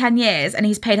nearly 10 years and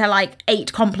he's paid her like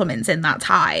 8 compliments in that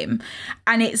time.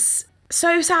 And it's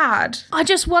so sad. I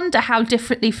just wonder how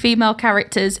differently female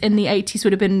characters in the 80s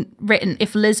would have been written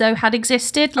if Lizzo had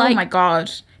existed. Oh my God.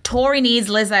 Tori needs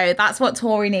Lizzo. That's what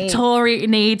Tori needs. Tori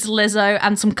needs Lizzo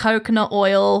and some coconut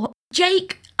oil.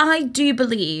 Jake, I do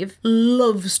believe,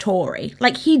 loves Tori.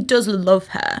 Like, he does love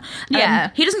her.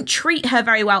 Yeah. He doesn't treat her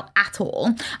very well at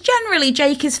all. Generally,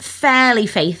 Jake is fairly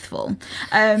faithful.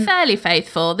 Fairly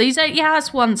faithful. He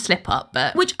has one slip up,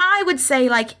 but... Which I would say,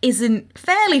 like, isn't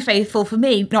fairly faithful for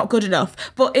me, not good enough.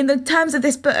 But in the terms of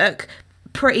this book,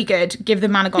 pretty good. Give the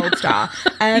man a gold star.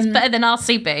 He's better than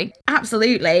RCB.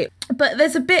 Absolutely. But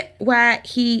there's a bit where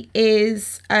he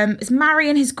is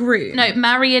marrying his groom. No,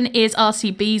 Marion is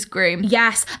RCB's groom.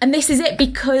 Yes, and this is it,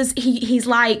 because he's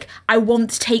like, I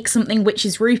want to take something which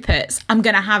is Rupert's. I'm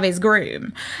going to have his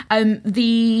groom.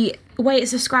 The way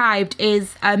it's described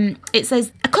is, it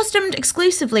says, accustomed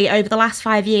exclusively over the last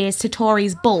 5 years to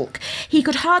Tori's bulk, he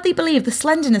could hardly believe the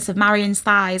slenderness of Marion's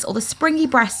thighs or the springy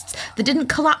breasts that didn't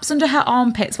collapse under her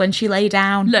armpits when she lay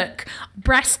down. Look,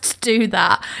 breasts do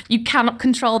that. You cannot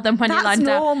control them when you lie down.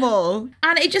 That's normal.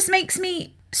 And it just makes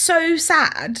me so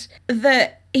sad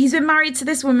that he's been married to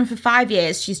this woman for 5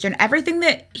 years. She's done everything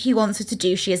that he wants her to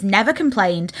do. She has never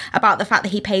complained about the fact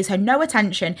that he pays her no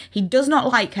attention. He does not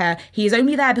like her. He is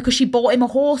only there because she bought him a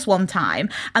horse one time.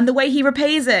 And the way he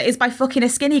repays her is by fucking a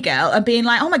skinny girl and being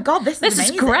like, oh my God, this is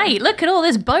amazing. Great. Look at all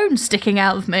this bone sticking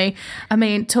out of me. I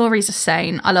mean, Tori's a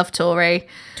saint. I love Tori.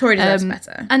 Tori deserves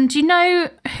better. And do you know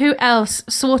who else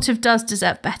sort of does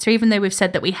deserve better, even though we've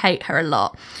said that we hate her a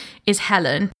lot, is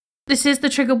Helen. This is the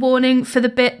trigger warning for the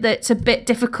bit that's a bit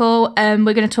difficult. We're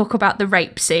going to talk about the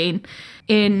rape scene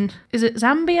in, is it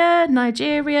Zambia,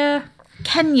 Nigeria?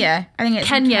 Kenya. I think it's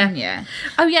Kenya.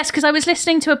 Oh, yes, because I was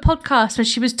listening to a podcast when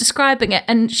she was describing it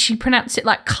and she pronounced it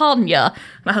like Kenya.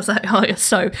 And I was like, oh,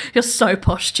 you're so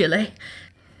posh, Jilly.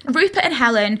 Rupert and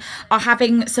Helen are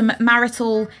having some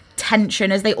marital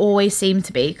tension, as they always seem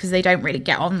to be, because they don't really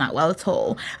get on that well at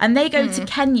all. And they go to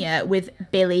Kenya with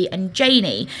Billy and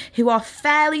Janie, who are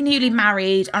fairly newly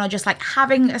married and are just like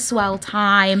having a swell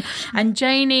time. And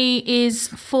Janie is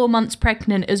 4 months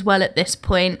pregnant as well at this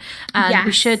point. And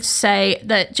we should say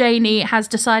that Janie has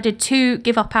decided to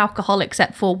give up alcohol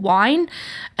except for wine,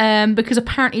 because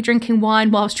apparently drinking wine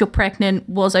whilst you're pregnant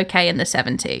was okay in the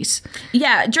 70s.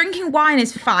 Yeah, drinking wine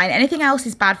is fine. Anything else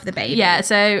is bad for the baby. Yeah,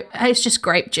 so it's just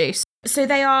grape juice. So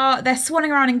they're swanning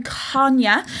around in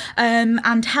Kenya,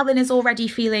 and Helen is already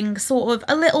feeling sort of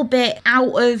a little bit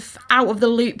out of the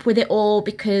loop with it all,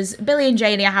 because Billy and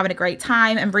Janie are having a great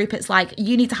time and Rupert's like,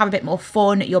 you need to have a bit more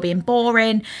fun, you're being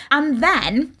boring. And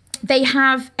then they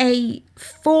have a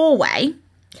four-way,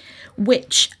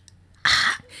 which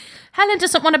Helen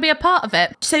doesn't want to be a part of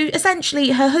it. So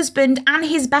essentially her husband and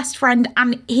his best friend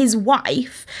and his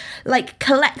wife like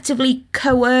collectively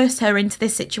coerce her into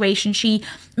this situation. She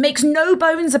makes no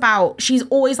bones about. She's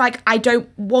always like, I don't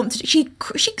want to. She's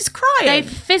crying. They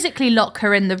physically lock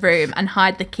her in the room and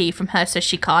hide the key from her so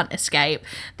she can't escape.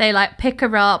 They like pick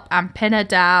her up and pin her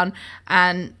down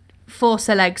and force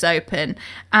her legs open.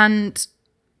 And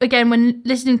again, when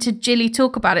listening to Jilly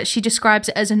talk about it, she describes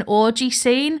it as an orgy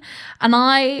scene. And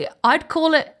I'd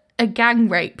call it a gang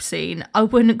rape scene. I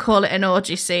wouldn't call it an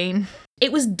orgy scene.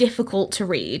 It was difficult to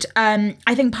read. I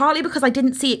think partly because I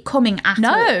didn't see it coming at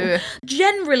all.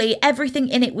 Generally, everything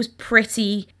in it was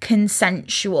pretty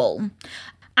consensual.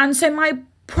 And so my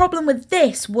problem with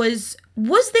this was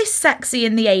this sexy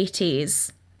in the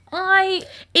 80s?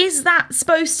 Is that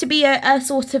supposed to be a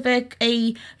sort of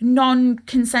a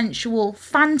non-consensual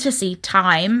fantasy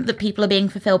time that people are being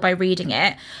fulfilled by reading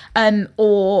it?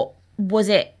 Or was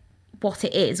it what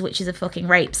it is, which is a fucking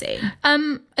rape scene?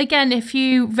 Again, if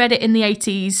you read it in the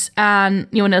 80s and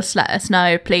you want to let us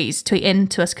know, please tweet in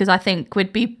to us, because I think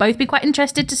we'd both be quite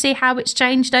interested to see how it's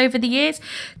changed over the years.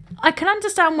 I can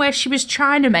understand where she was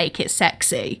trying to make it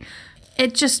sexy.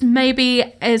 It just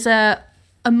maybe is a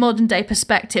modern day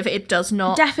perspective, it does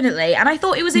not. Definitely. And I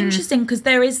thought it was interesting because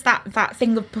there is that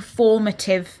thing of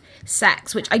performative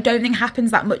sex, which I don't think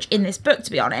happens that much in this book, to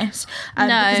be honest. No.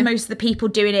 Because most of the people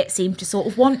doing it seem to sort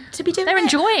of want to be doing They're it.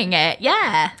 enjoying it,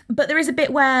 yeah. But there is a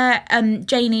bit where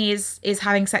Janie is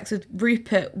having sex with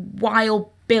Rupert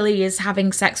while Billy is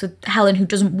having sex with Helen, who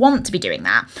doesn't want to be doing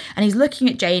that. And he's looking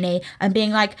at Janie and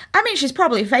being like, I mean, she's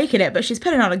probably faking it, but she's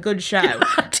putting on a good show.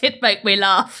 That did make me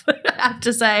laugh, I have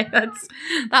to say.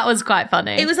 That was quite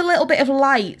funny. It was a little bit of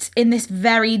light in this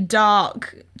very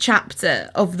dark chapter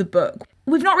of the book.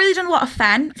 We've not really done a lot of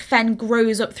Fen. Fen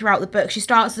grows up throughout the book. She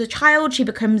starts as a child. She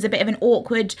becomes a bit of an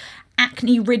awkward,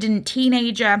 acne-ridden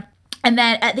teenager. And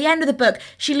then at the end of the book,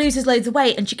 she loses loads of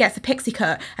weight and she gets a pixie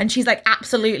cut and she's like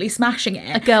absolutely smashing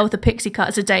it. A girl with a pixie cut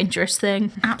is a dangerous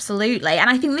thing. Absolutely. And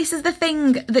I think this is the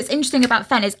thing that's interesting about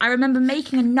Fen is I remember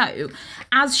making a note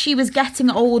as she was getting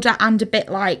older and a bit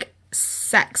like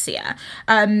sexier.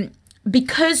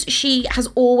 Because she has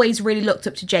always really looked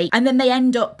up to Jake, and then they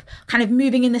end up kind of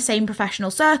moving in the same professional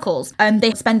circles, and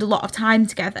they spend a lot of time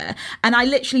together. And I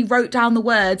literally wrote down the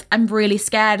words, I'm really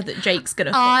scared that Jake's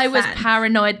gonna fuck I was Fen.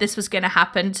 paranoid this was gonna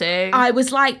happen too. I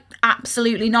was like,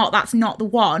 absolutely not, that's not the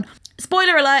one.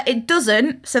 Spoiler alert, it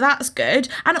doesn't, so that's good.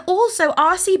 And also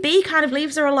RCB kind of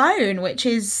leaves her alone, which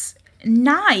is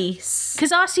nice.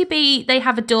 Because RCB, they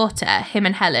have a daughter, him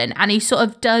and Helen, and he sort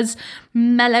of does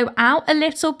mellow out a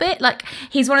little bit. Like,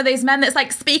 he's one of those men that's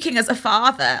like, speaking as a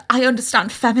father, I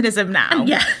understand feminism now.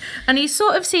 Yeah. And he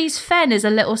sort of sees Fen as a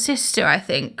little sister, I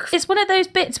think. It's one of those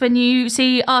bits when you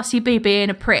see RCB being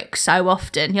a prick so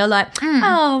often. You're like,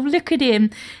 oh, look at him.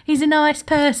 He's a nice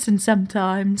person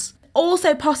sometimes.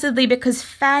 Also, possibly because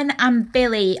Fen and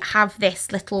Billy have this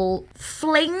little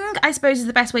fling, I suppose is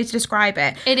the best way to describe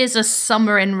it. It is a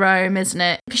summer in Rome, isn't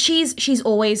it? Because she's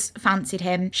always fancied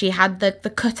him. She had the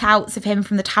cutouts of him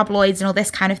from the tabloids and all this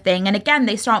kind of thing. And again,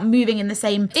 they start moving in the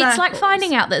same circles. It's like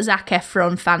finding out that Zac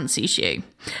Efron fancies you.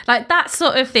 Like, that's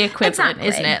sort of the equivalent,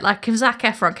 isn't it? Like, if Zac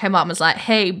Efron came up and was like,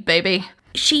 hey, baby.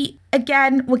 She,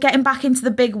 again, we're getting back into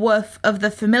the big woof of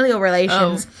the familial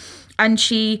relations. And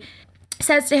she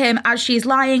says to him as she's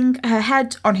lying her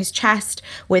head on his chest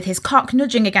with his cock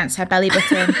nudging against her belly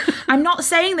button, I'm not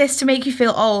saying this to make you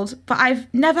feel old, but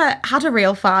I've never had a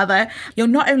real father. You're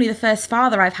not only the first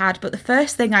father I've had, but the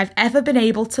first thing I've ever been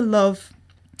able to love.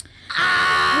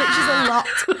 Which is a lot.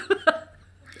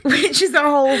 Which is a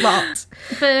whole lot.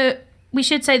 But we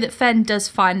should say that Fen does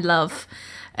find love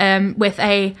with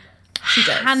a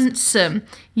handsome,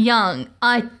 young,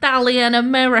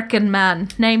 Italian-American man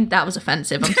named, that was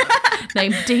offensive, I'm sorry,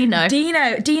 named Dino.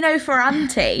 Dino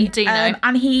Ferranti. Dino.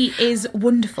 And he is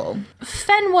wonderful.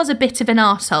 Fen was a bit of an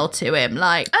arsehole to him.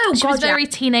 Like, she was very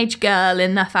teenage girl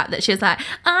in the fact that she was like,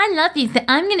 I love you, so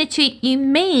I'm going to treat you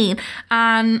mean.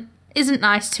 And isn't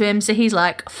nice to him, so he's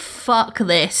like, fuck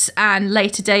this, and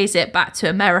later days it back to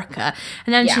America.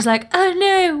 And then she's like, oh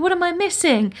no, what am I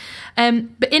missing?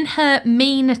 But in her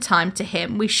mean time to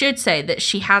him, we should say that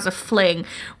she has a fling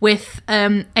with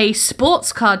a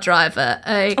sports car driver.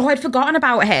 I'd forgotten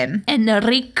about him.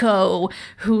 Enrico,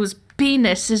 whose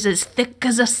penis is as thick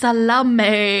as a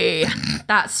salami.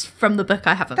 That's from the book.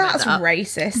 I haven't read that. That's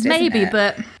racist, isn't Maybe, it?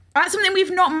 but that's something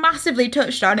we've not massively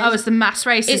touched on. It's the mass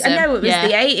racism. I know it was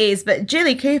the 80s, but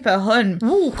Jilly Cooper,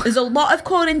 Ooh. There's a lot of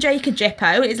calling Jake a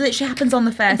Jippo. It literally happens on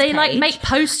the first They page. like make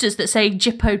posters that say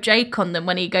Jippo Jake on them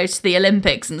when he goes to the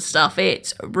Olympics and stuff.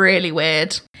 It's really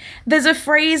weird. There's a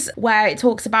phrase where it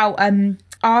talks about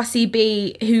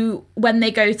RCB, who, when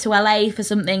they go to LA for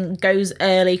something, goes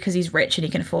early because he's rich and he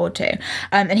can afford to.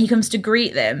 And he comes to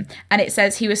greet them, and it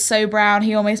says he was so brown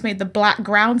he almost made the black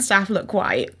ground staff look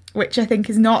white, which I think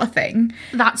is not a thing.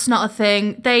 That's not a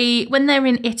thing. When they're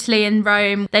in Italy and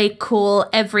Rome, they call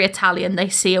every Italian they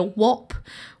see a wop,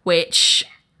 which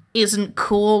isn't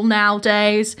cool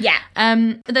nowadays. Yeah.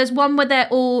 There's one where they're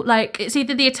all like, it's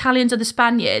either the Italians or the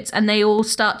Spaniards, and they all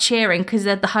start cheering because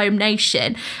they're the home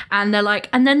nation, and they're like,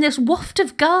 and then this waft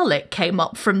of garlic came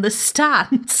up from the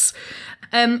stands.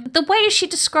 The way she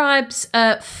describes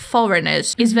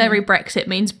foreigners is very Brexit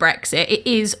means Brexit. It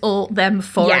is all them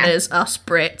foreigners, us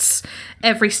Brits.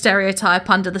 Every stereotype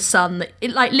under the sun.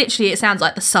 Literally, it sounds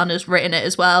like the Sun has written it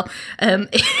as well.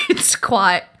 It's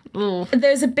quite... Ooh.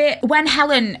 There's a bit when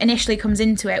Helen initially comes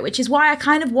into it, which is why I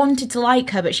kind of wanted to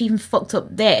like her, but she even fucked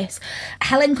up this.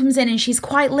 Helen comes in and she's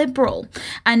quite liberal,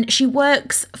 and she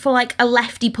works for like a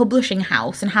lefty publishing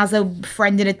house and has a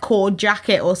friend in a cord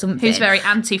jacket or something who's very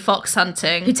anti-fox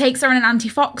hunting, who takes her on an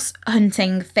anti-fox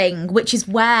hunting thing, which is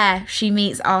where she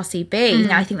meets RCB.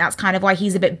 And I think that's kind of why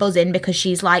he's a bit buzzing, because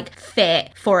she's like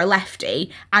fit for a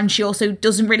lefty, and she also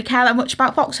doesn't really care that much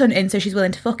about fox hunting, so she's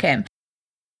willing to fuck him.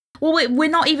 Well, we're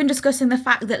not even discussing the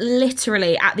fact that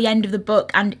literally at the end of the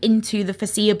book and into the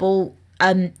foreseeable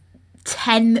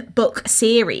 10-book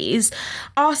series,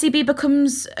 RCB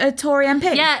becomes a Tory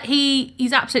MP. Yeah,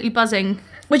 he's absolutely buzzing.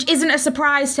 Which isn't a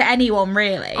surprise to anyone,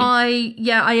 really. I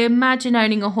imagine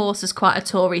owning a horse is quite a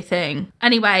Tory thing.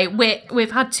 Anyway,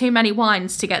 we've had too many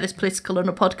wines to get this political on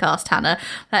a podcast, Hannah.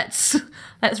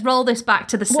 Let's roll this back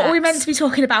to the sex. What are we meant to be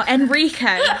talking about? Enrico.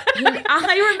 I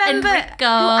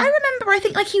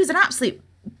think like he was an absolute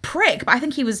prick, but I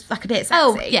think he was like a bit sexy.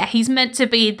 Oh, yeah, he's meant to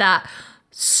be that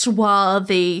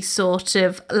swarthy sort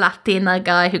of Latina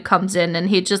guy who comes in and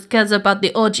he just cares about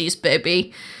the orgies,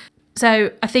 baby.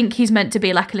 So I think he's meant to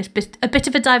be like a bit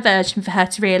of a diversion for her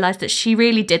to realise that she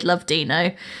really did love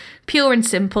Dino. Pure and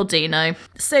simple Dino.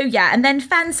 So yeah, and then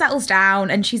Fen settles down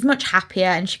and she's much happier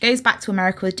and she goes back to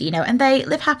America with Dino and they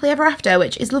live happily ever after,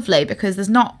 which is lovely because there's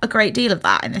not a great deal of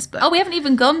that in this book. Oh, we haven't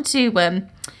even gone to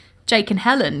Jake and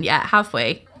Helen yet, have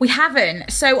we? We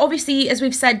haven't. So obviously, as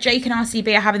we've said, Jake and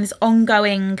RCB are having this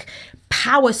ongoing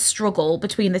power struggle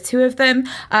between the two of them,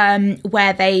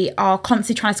 where they are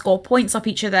constantly trying to score points off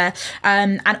each other.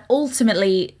 And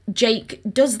ultimately, Jake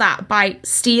does that by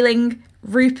stealing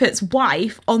Rupert's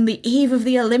wife on the eve of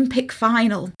the Olympic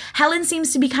final. Helen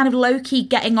seems to be kind of low-key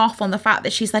getting off on the fact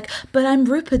that she's like, but I'm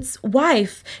Rupert's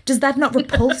wife. Does that not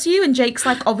repulse you? And Jake's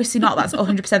like, obviously not. That's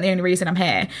 100% the only reason I'm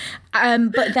here.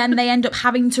 But then they end up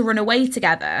having to run away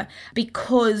together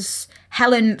because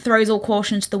Helen throws all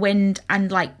caution to the wind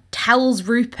and like tells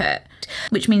Rupert,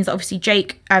 which means that obviously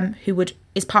Jake, who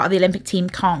is part of the Olympic team,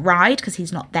 can't ride because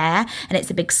he's not there, and it's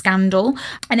a big scandal.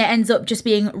 And it ends up just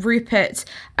being Rupert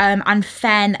and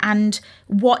Fen and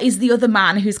what is the other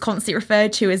man who's constantly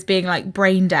referred to as being like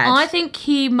brain dead. I think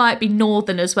he might be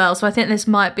northern as well, so I think this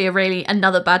might be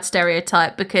another bad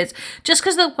stereotype, because just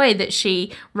because of the way that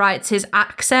she writes his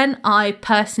accent, I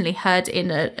personally heard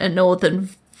in a northern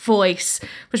voice,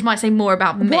 which might say more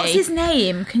about me. What's his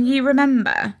name? Can you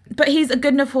remember? But he's a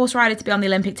good enough horse rider to be on the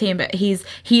Olympic team, but he's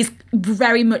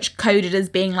very much coded as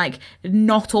being like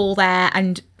not all there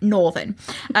and northern.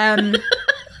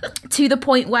 To the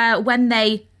point where when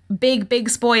they, big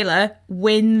spoiler,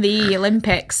 win the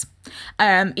Olympics,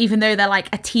 even though they're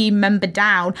like a team member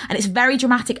down, and it's very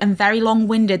dramatic and very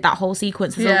long-winded, that whole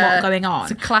sequence. There's a lot going on.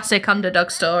 It's a classic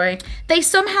underdog story. They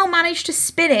somehow managed to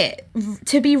spin it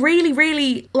to be really,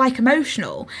 really like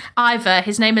emotional. Ivor,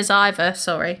 his name is Ivor,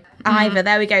 sorry. Ivor,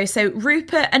 there we go. So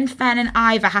Rupert and Fen and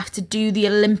Ivor have to do the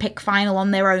Olympic final on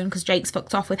their own because Jake's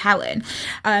fucked off with Helen.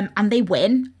 And they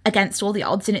win against all the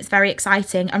odds, and it's very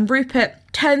exciting. And Rupert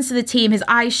turns to the team, his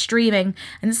eyes streaming,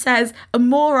 and says, a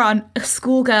moron, a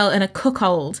schoolgirl, and a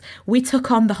cuckold. We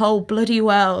took on the whole bloody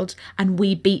world, and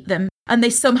we beat them. And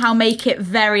they somehow make it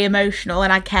very emotional,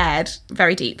 and I cared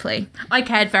very deeply. I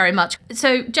cared very much.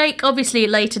 So Jake obviously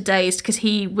later dazed because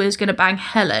he was going to bang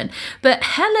Helen, but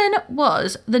Helen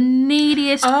was the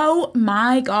neediest. Oh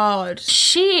my God.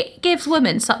 She gives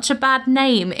women such a bad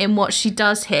name in what she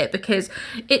does here, because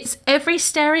it's every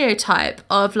stereotype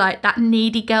of like that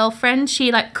needy girlfriend.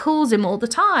 She like calls him all the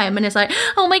time and is like,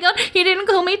 oh my God, you didn't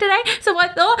call me today, so I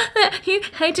thought that you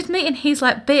hated me. And he's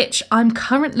like, bitch, I'm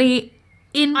currently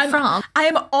in France. I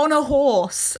am on a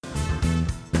horse.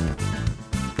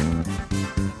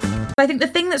 I think the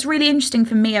thing that's really interesting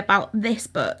for me about this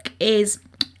book is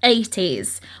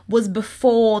 80s was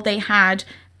before they had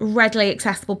readily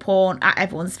accessible porn at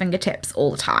everyone's fingertips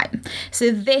all the time. So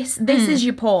this is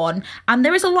your porn, and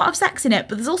there is a lot of sex in it,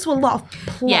 but there's also a lot of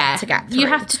plot to get through. You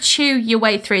have to chew your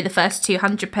way through the first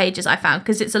 200 pages, I found,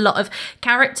 because it's a lot of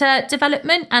character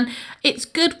development, and it's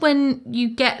good when you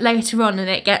get later on and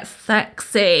it gets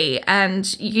sexy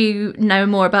and you know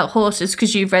more about horses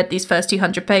because you've read these first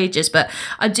 200 pages. But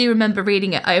I do remember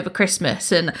reading it over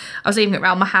Christmas, and I was leaving it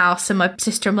around my house, and my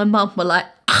sister and my mum were like,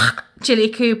 Jilly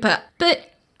Cooper. But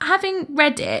having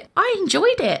read it, I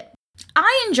enjoyed it.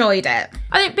 I enjoyed it.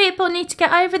 I think people need to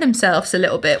get over themselves a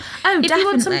little bit. Oh, if definitely. you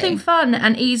want something fun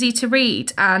and easy to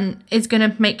read and is going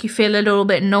to make you feel a little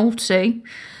bit naughty,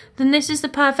 then this is the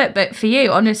perfect book for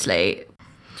you, honestly.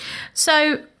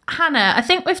 So, Hannah, I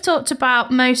think we've talked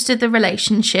about most of the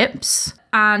relationships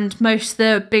and most of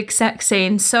the big sex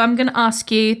scenes. So I'm going to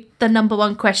ask you the number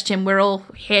one question we're all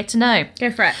here to know. Go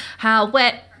for it. How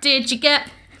wet did you get?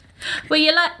 Were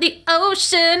you like the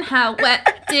ocean? How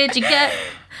wet did you get?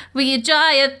 Were you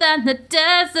drier than the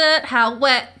desert? How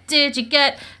wet did you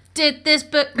get? Did this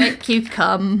book make you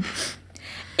come?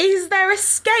 Is there a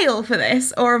scale for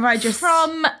this, or am I just...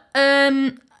 From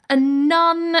a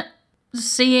nun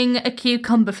seeing a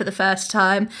cucumber for the first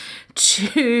time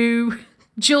to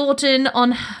Jordan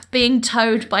on being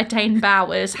towed by Dane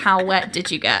Bowers, how wet did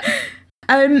you get?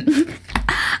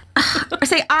 I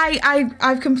say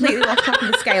I've completely lost track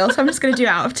of the scale, so I'm just going to do it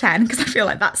out of 10 because I feel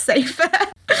like that's safer.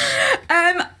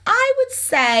 I would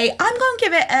say I'm going to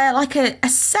give it a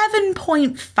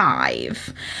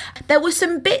 7.5. There were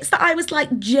some bits that I was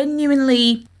like,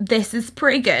 genuinely, this is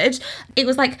pretty good. It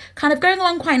was like kind of going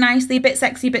along quite nicely, a bit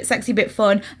sexy, bit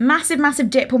fun. Massive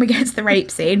dip when we get to the rape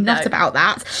scene. Not about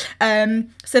that.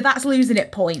 So that's losing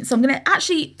it points. So I'm going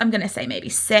to say maybe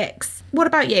 6. What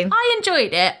about you? I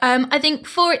enjoyed it. I think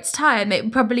for its time,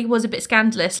 it probably was a bit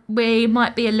scandalous. We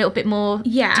might be a little bit more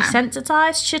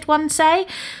desensitized, should one say.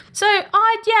 So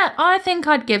I think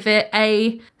I'd give it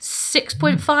a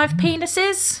 6.5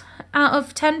 penises out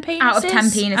of 10 penises. Out of 10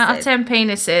 penises. Out of 10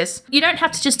 penises. You don't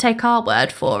have to just take our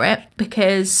word for it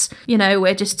because,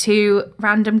 we're just two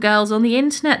random girls on the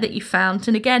internet that you found.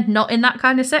 And again, not in that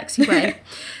kind of sexy way.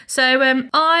 So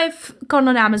I've gone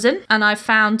on Amazon and I've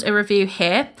found a review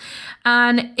here.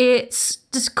 And it's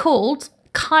just called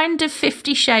Kind of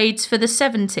 50 Shades for the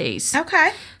 70s.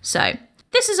 Okay. So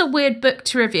This is a weird book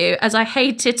to review as I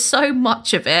hated so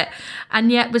much of it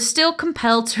and yet was still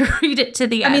compelled to read it to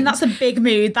the end. I mean, that's a big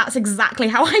mood. That's exactly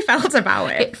how I felt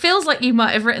about it. It feels like you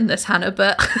might have written this, Hannah,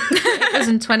 but it was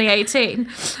in 2018.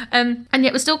 And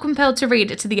yet was still compelled to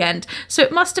read it to the end. So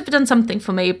it must have done something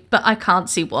for me, but I can't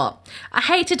see what. I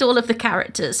hated all of the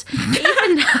characters.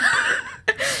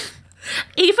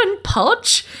 Even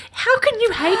Podge? How can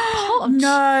you hate Podge?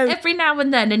 No. Every now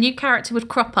and then a new character would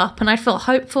crop up and I'd feel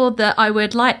hopeful that I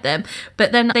would like them,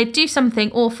 but then they'd do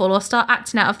something awful or start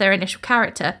acting out of their initial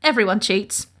character. Everyone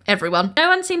cheats. Everyone. No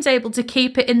one seems able to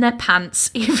keep it in their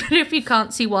pants, even if you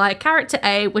can't see why character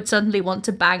A would suddenly want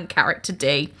to bang character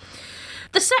D.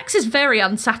 The sex is very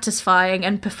unsatisfying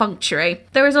and perfunctory.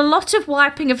 There is a lot of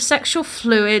wiping of sexual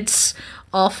fluids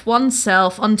off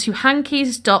oneself onto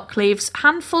hankies, dock leaves,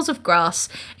 handfuls of grass.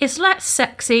 It's less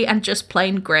sexy and just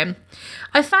plain grim.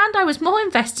 I found I was more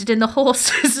invested in the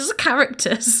horses as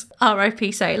characters.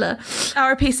 R.I.P. Sailor.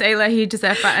 R.I.P. Sailor, he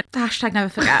deserved that. Hashtag never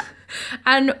forget.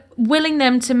 And willing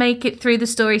them to make it through the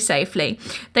story safely.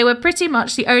 They were pretty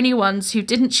much the only ones who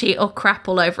didn't cheat or crap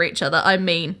all over each other. I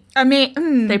mean,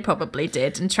 they probably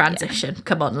did in transition. Yeah.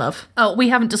 Come on, love. Oh, we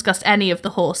haven't discussed any of the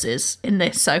horses in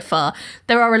this so far.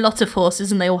 There are a lot of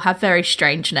horses and they all have very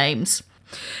strange names.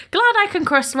 Glad I can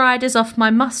cross Riders off my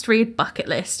must-read bucket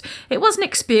list. It was an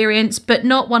experience, but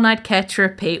not one I'd care to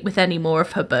repeat with any more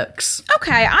of her books.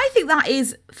 Okay, I think that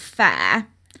is fair.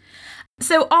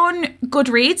 So on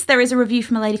Goodreads, there is a review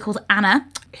from a lady called Anna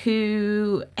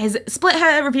who has split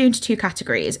her review into two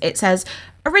categories. It says,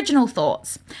 original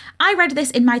thoughts. I read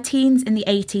this in my teens in the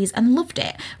 80s and loved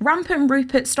it. Rampant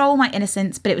Rupert stole my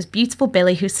innocence, but it was beautiful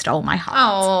Billy who stole my heart.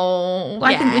 Oh, well,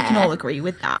 I think we can all agree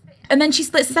with that. And then she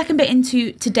splits the second bit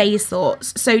into today's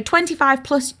thoughts. So 25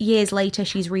 plus years later,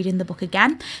 she's reading the book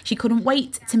again. She couldn't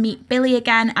wait to meet Billy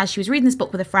again as she was reading this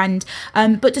book with a friend,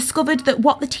 but discovered that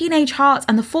what the teenage heart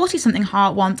and the 40-something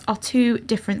heart want are two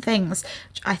different things,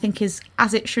 which I think is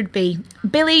as it should be.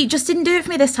 Billy just didn't do it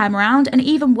for me this time around, and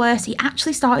even worse, he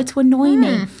actually started to annoy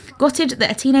me. Gutted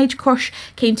that a teenage crush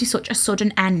came to such a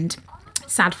sudden end.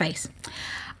 Sad face.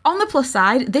 On the plus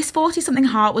side, this 40-something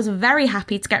heart was very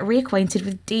happy to get reacquainted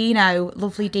with Dino.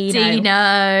 Lovely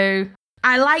Dino.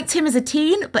 I liked him as a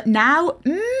teen, but now,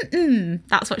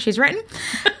 that's what she's written.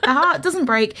 The heart doesn't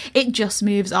break, it just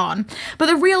moves on. But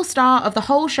the real star of the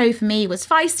whole show for me was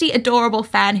feisty, adorable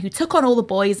Fen, who took on all the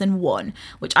boys and won,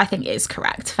 which I think is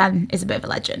correct. Fen is a bit of a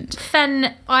legend.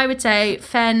 Fen, I would say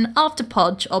Fen, after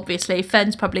Podge, obviously,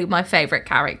 Fen's probably my favourite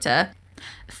character.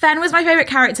 Fen was my favourite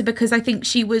character because I think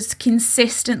she was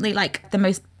consistently, like, the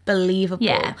most believable.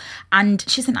 Yeah. And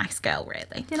she's a nice girl,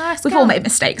 really. We've all made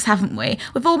mistakes, haven't we?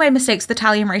 We've all made mistakes with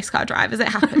Italian race car drivers. It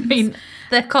happens. I mean,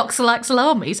 they're cocks are like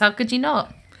salamis. How could you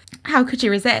not? How could you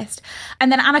resist?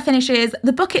 And then Anna finishes,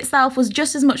 the book itself was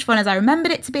just as much fun as I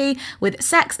remembered it to be, with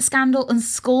sex, scandal and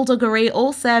skullduggery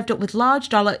all served up with large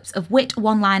dollops of wit,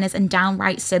 one-liners and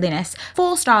downright silliness.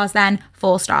 4 stars then,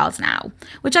 4 stars now.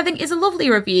 Which I think is a lovely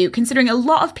review, considering a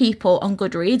lot of people on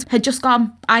Goodreads had just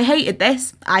gone, I hated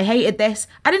this, I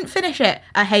didn't finish it,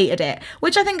 I hated it.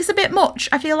 Which I think is a bit much.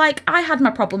 I feel like I had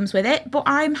my problems with it, but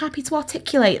I'm happy to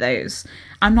articulate those.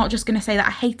 I'm not just going to say that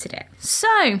I hated it.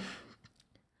 So,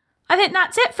 I think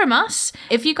that's it from us.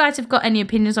 If you guys have got any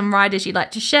opinions on Riders you'd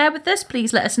like to share with us,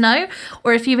 please let us know.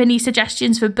 Or if you have any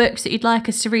suggestions for books that you'd like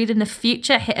us to read in the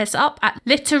future, hit us up at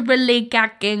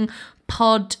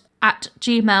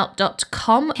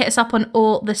literallygaggingpod@gmail.com. Hit us up on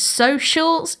all the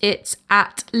socials. It's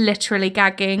at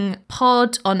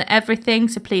literallygaggingpod on everything,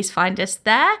 so please find us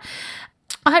there.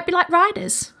 I hope you like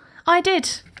Riders. I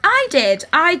did.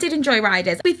 I did enjoy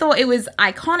Riders. We thought it was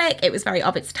iconic. It was very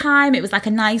of its time. It was like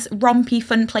a nice, rompy,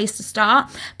 fun place to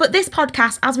start. But this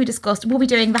podcast, as we discussed, will be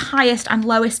doing the highest and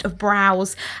lowest of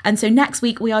brows. And so next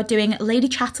week we are doing Lady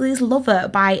Chatterley's Lover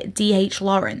by D.H.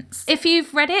 Lawrence. If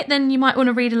you've read it, then you might want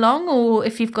to read along, or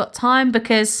if you've got time,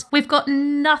 because we've got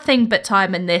nothing but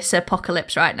time in this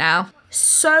apocalypse right now.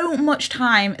 So much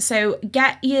time, so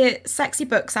get your sexy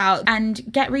books out and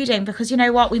get reading, because you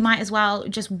know what, we might as well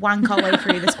just wank our way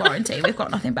through this quarantine. We've got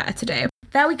nothing better to do.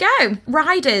 There we go.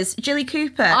 Riders, Jilly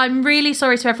Cooper. I'm really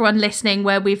sorry to everyone listening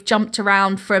where we've jumped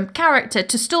around from character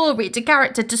to story to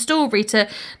character to story to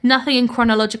nothing in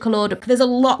chronological order. There's a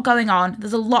lot going on.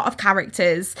 There's a lot of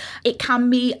characters. It can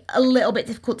be a little bit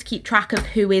difficult to keep track of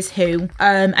who is who,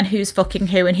 and who's fucking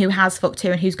who, and who has fucked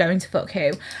who, and who's going to fuck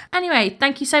who. Anyway,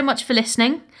 thank you so much for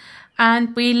listening,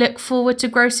 and we look forward to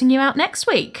grossing you out next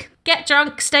week. Get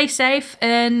drunk, stay safe,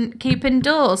 and keep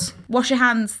indoors. Wash your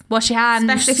hands. Wash your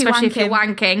hands, especially if you're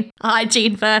wanking.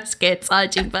 Hygiene first, kids.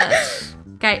 Hygiene first.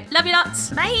 Okay, love you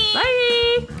lots. Bye.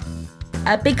 Bye.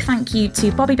 A big thank you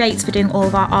to Bobby Bates for doing all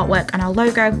of our artwork and our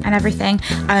logo and everything,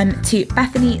 to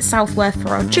Bethany Southworth for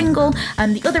our jingle.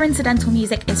 The other incidental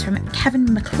music is from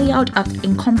Kevin MacLeod of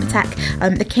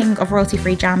Incompetech, the king of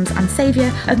royalty-free jams and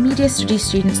saviour of media studies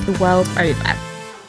students the world over.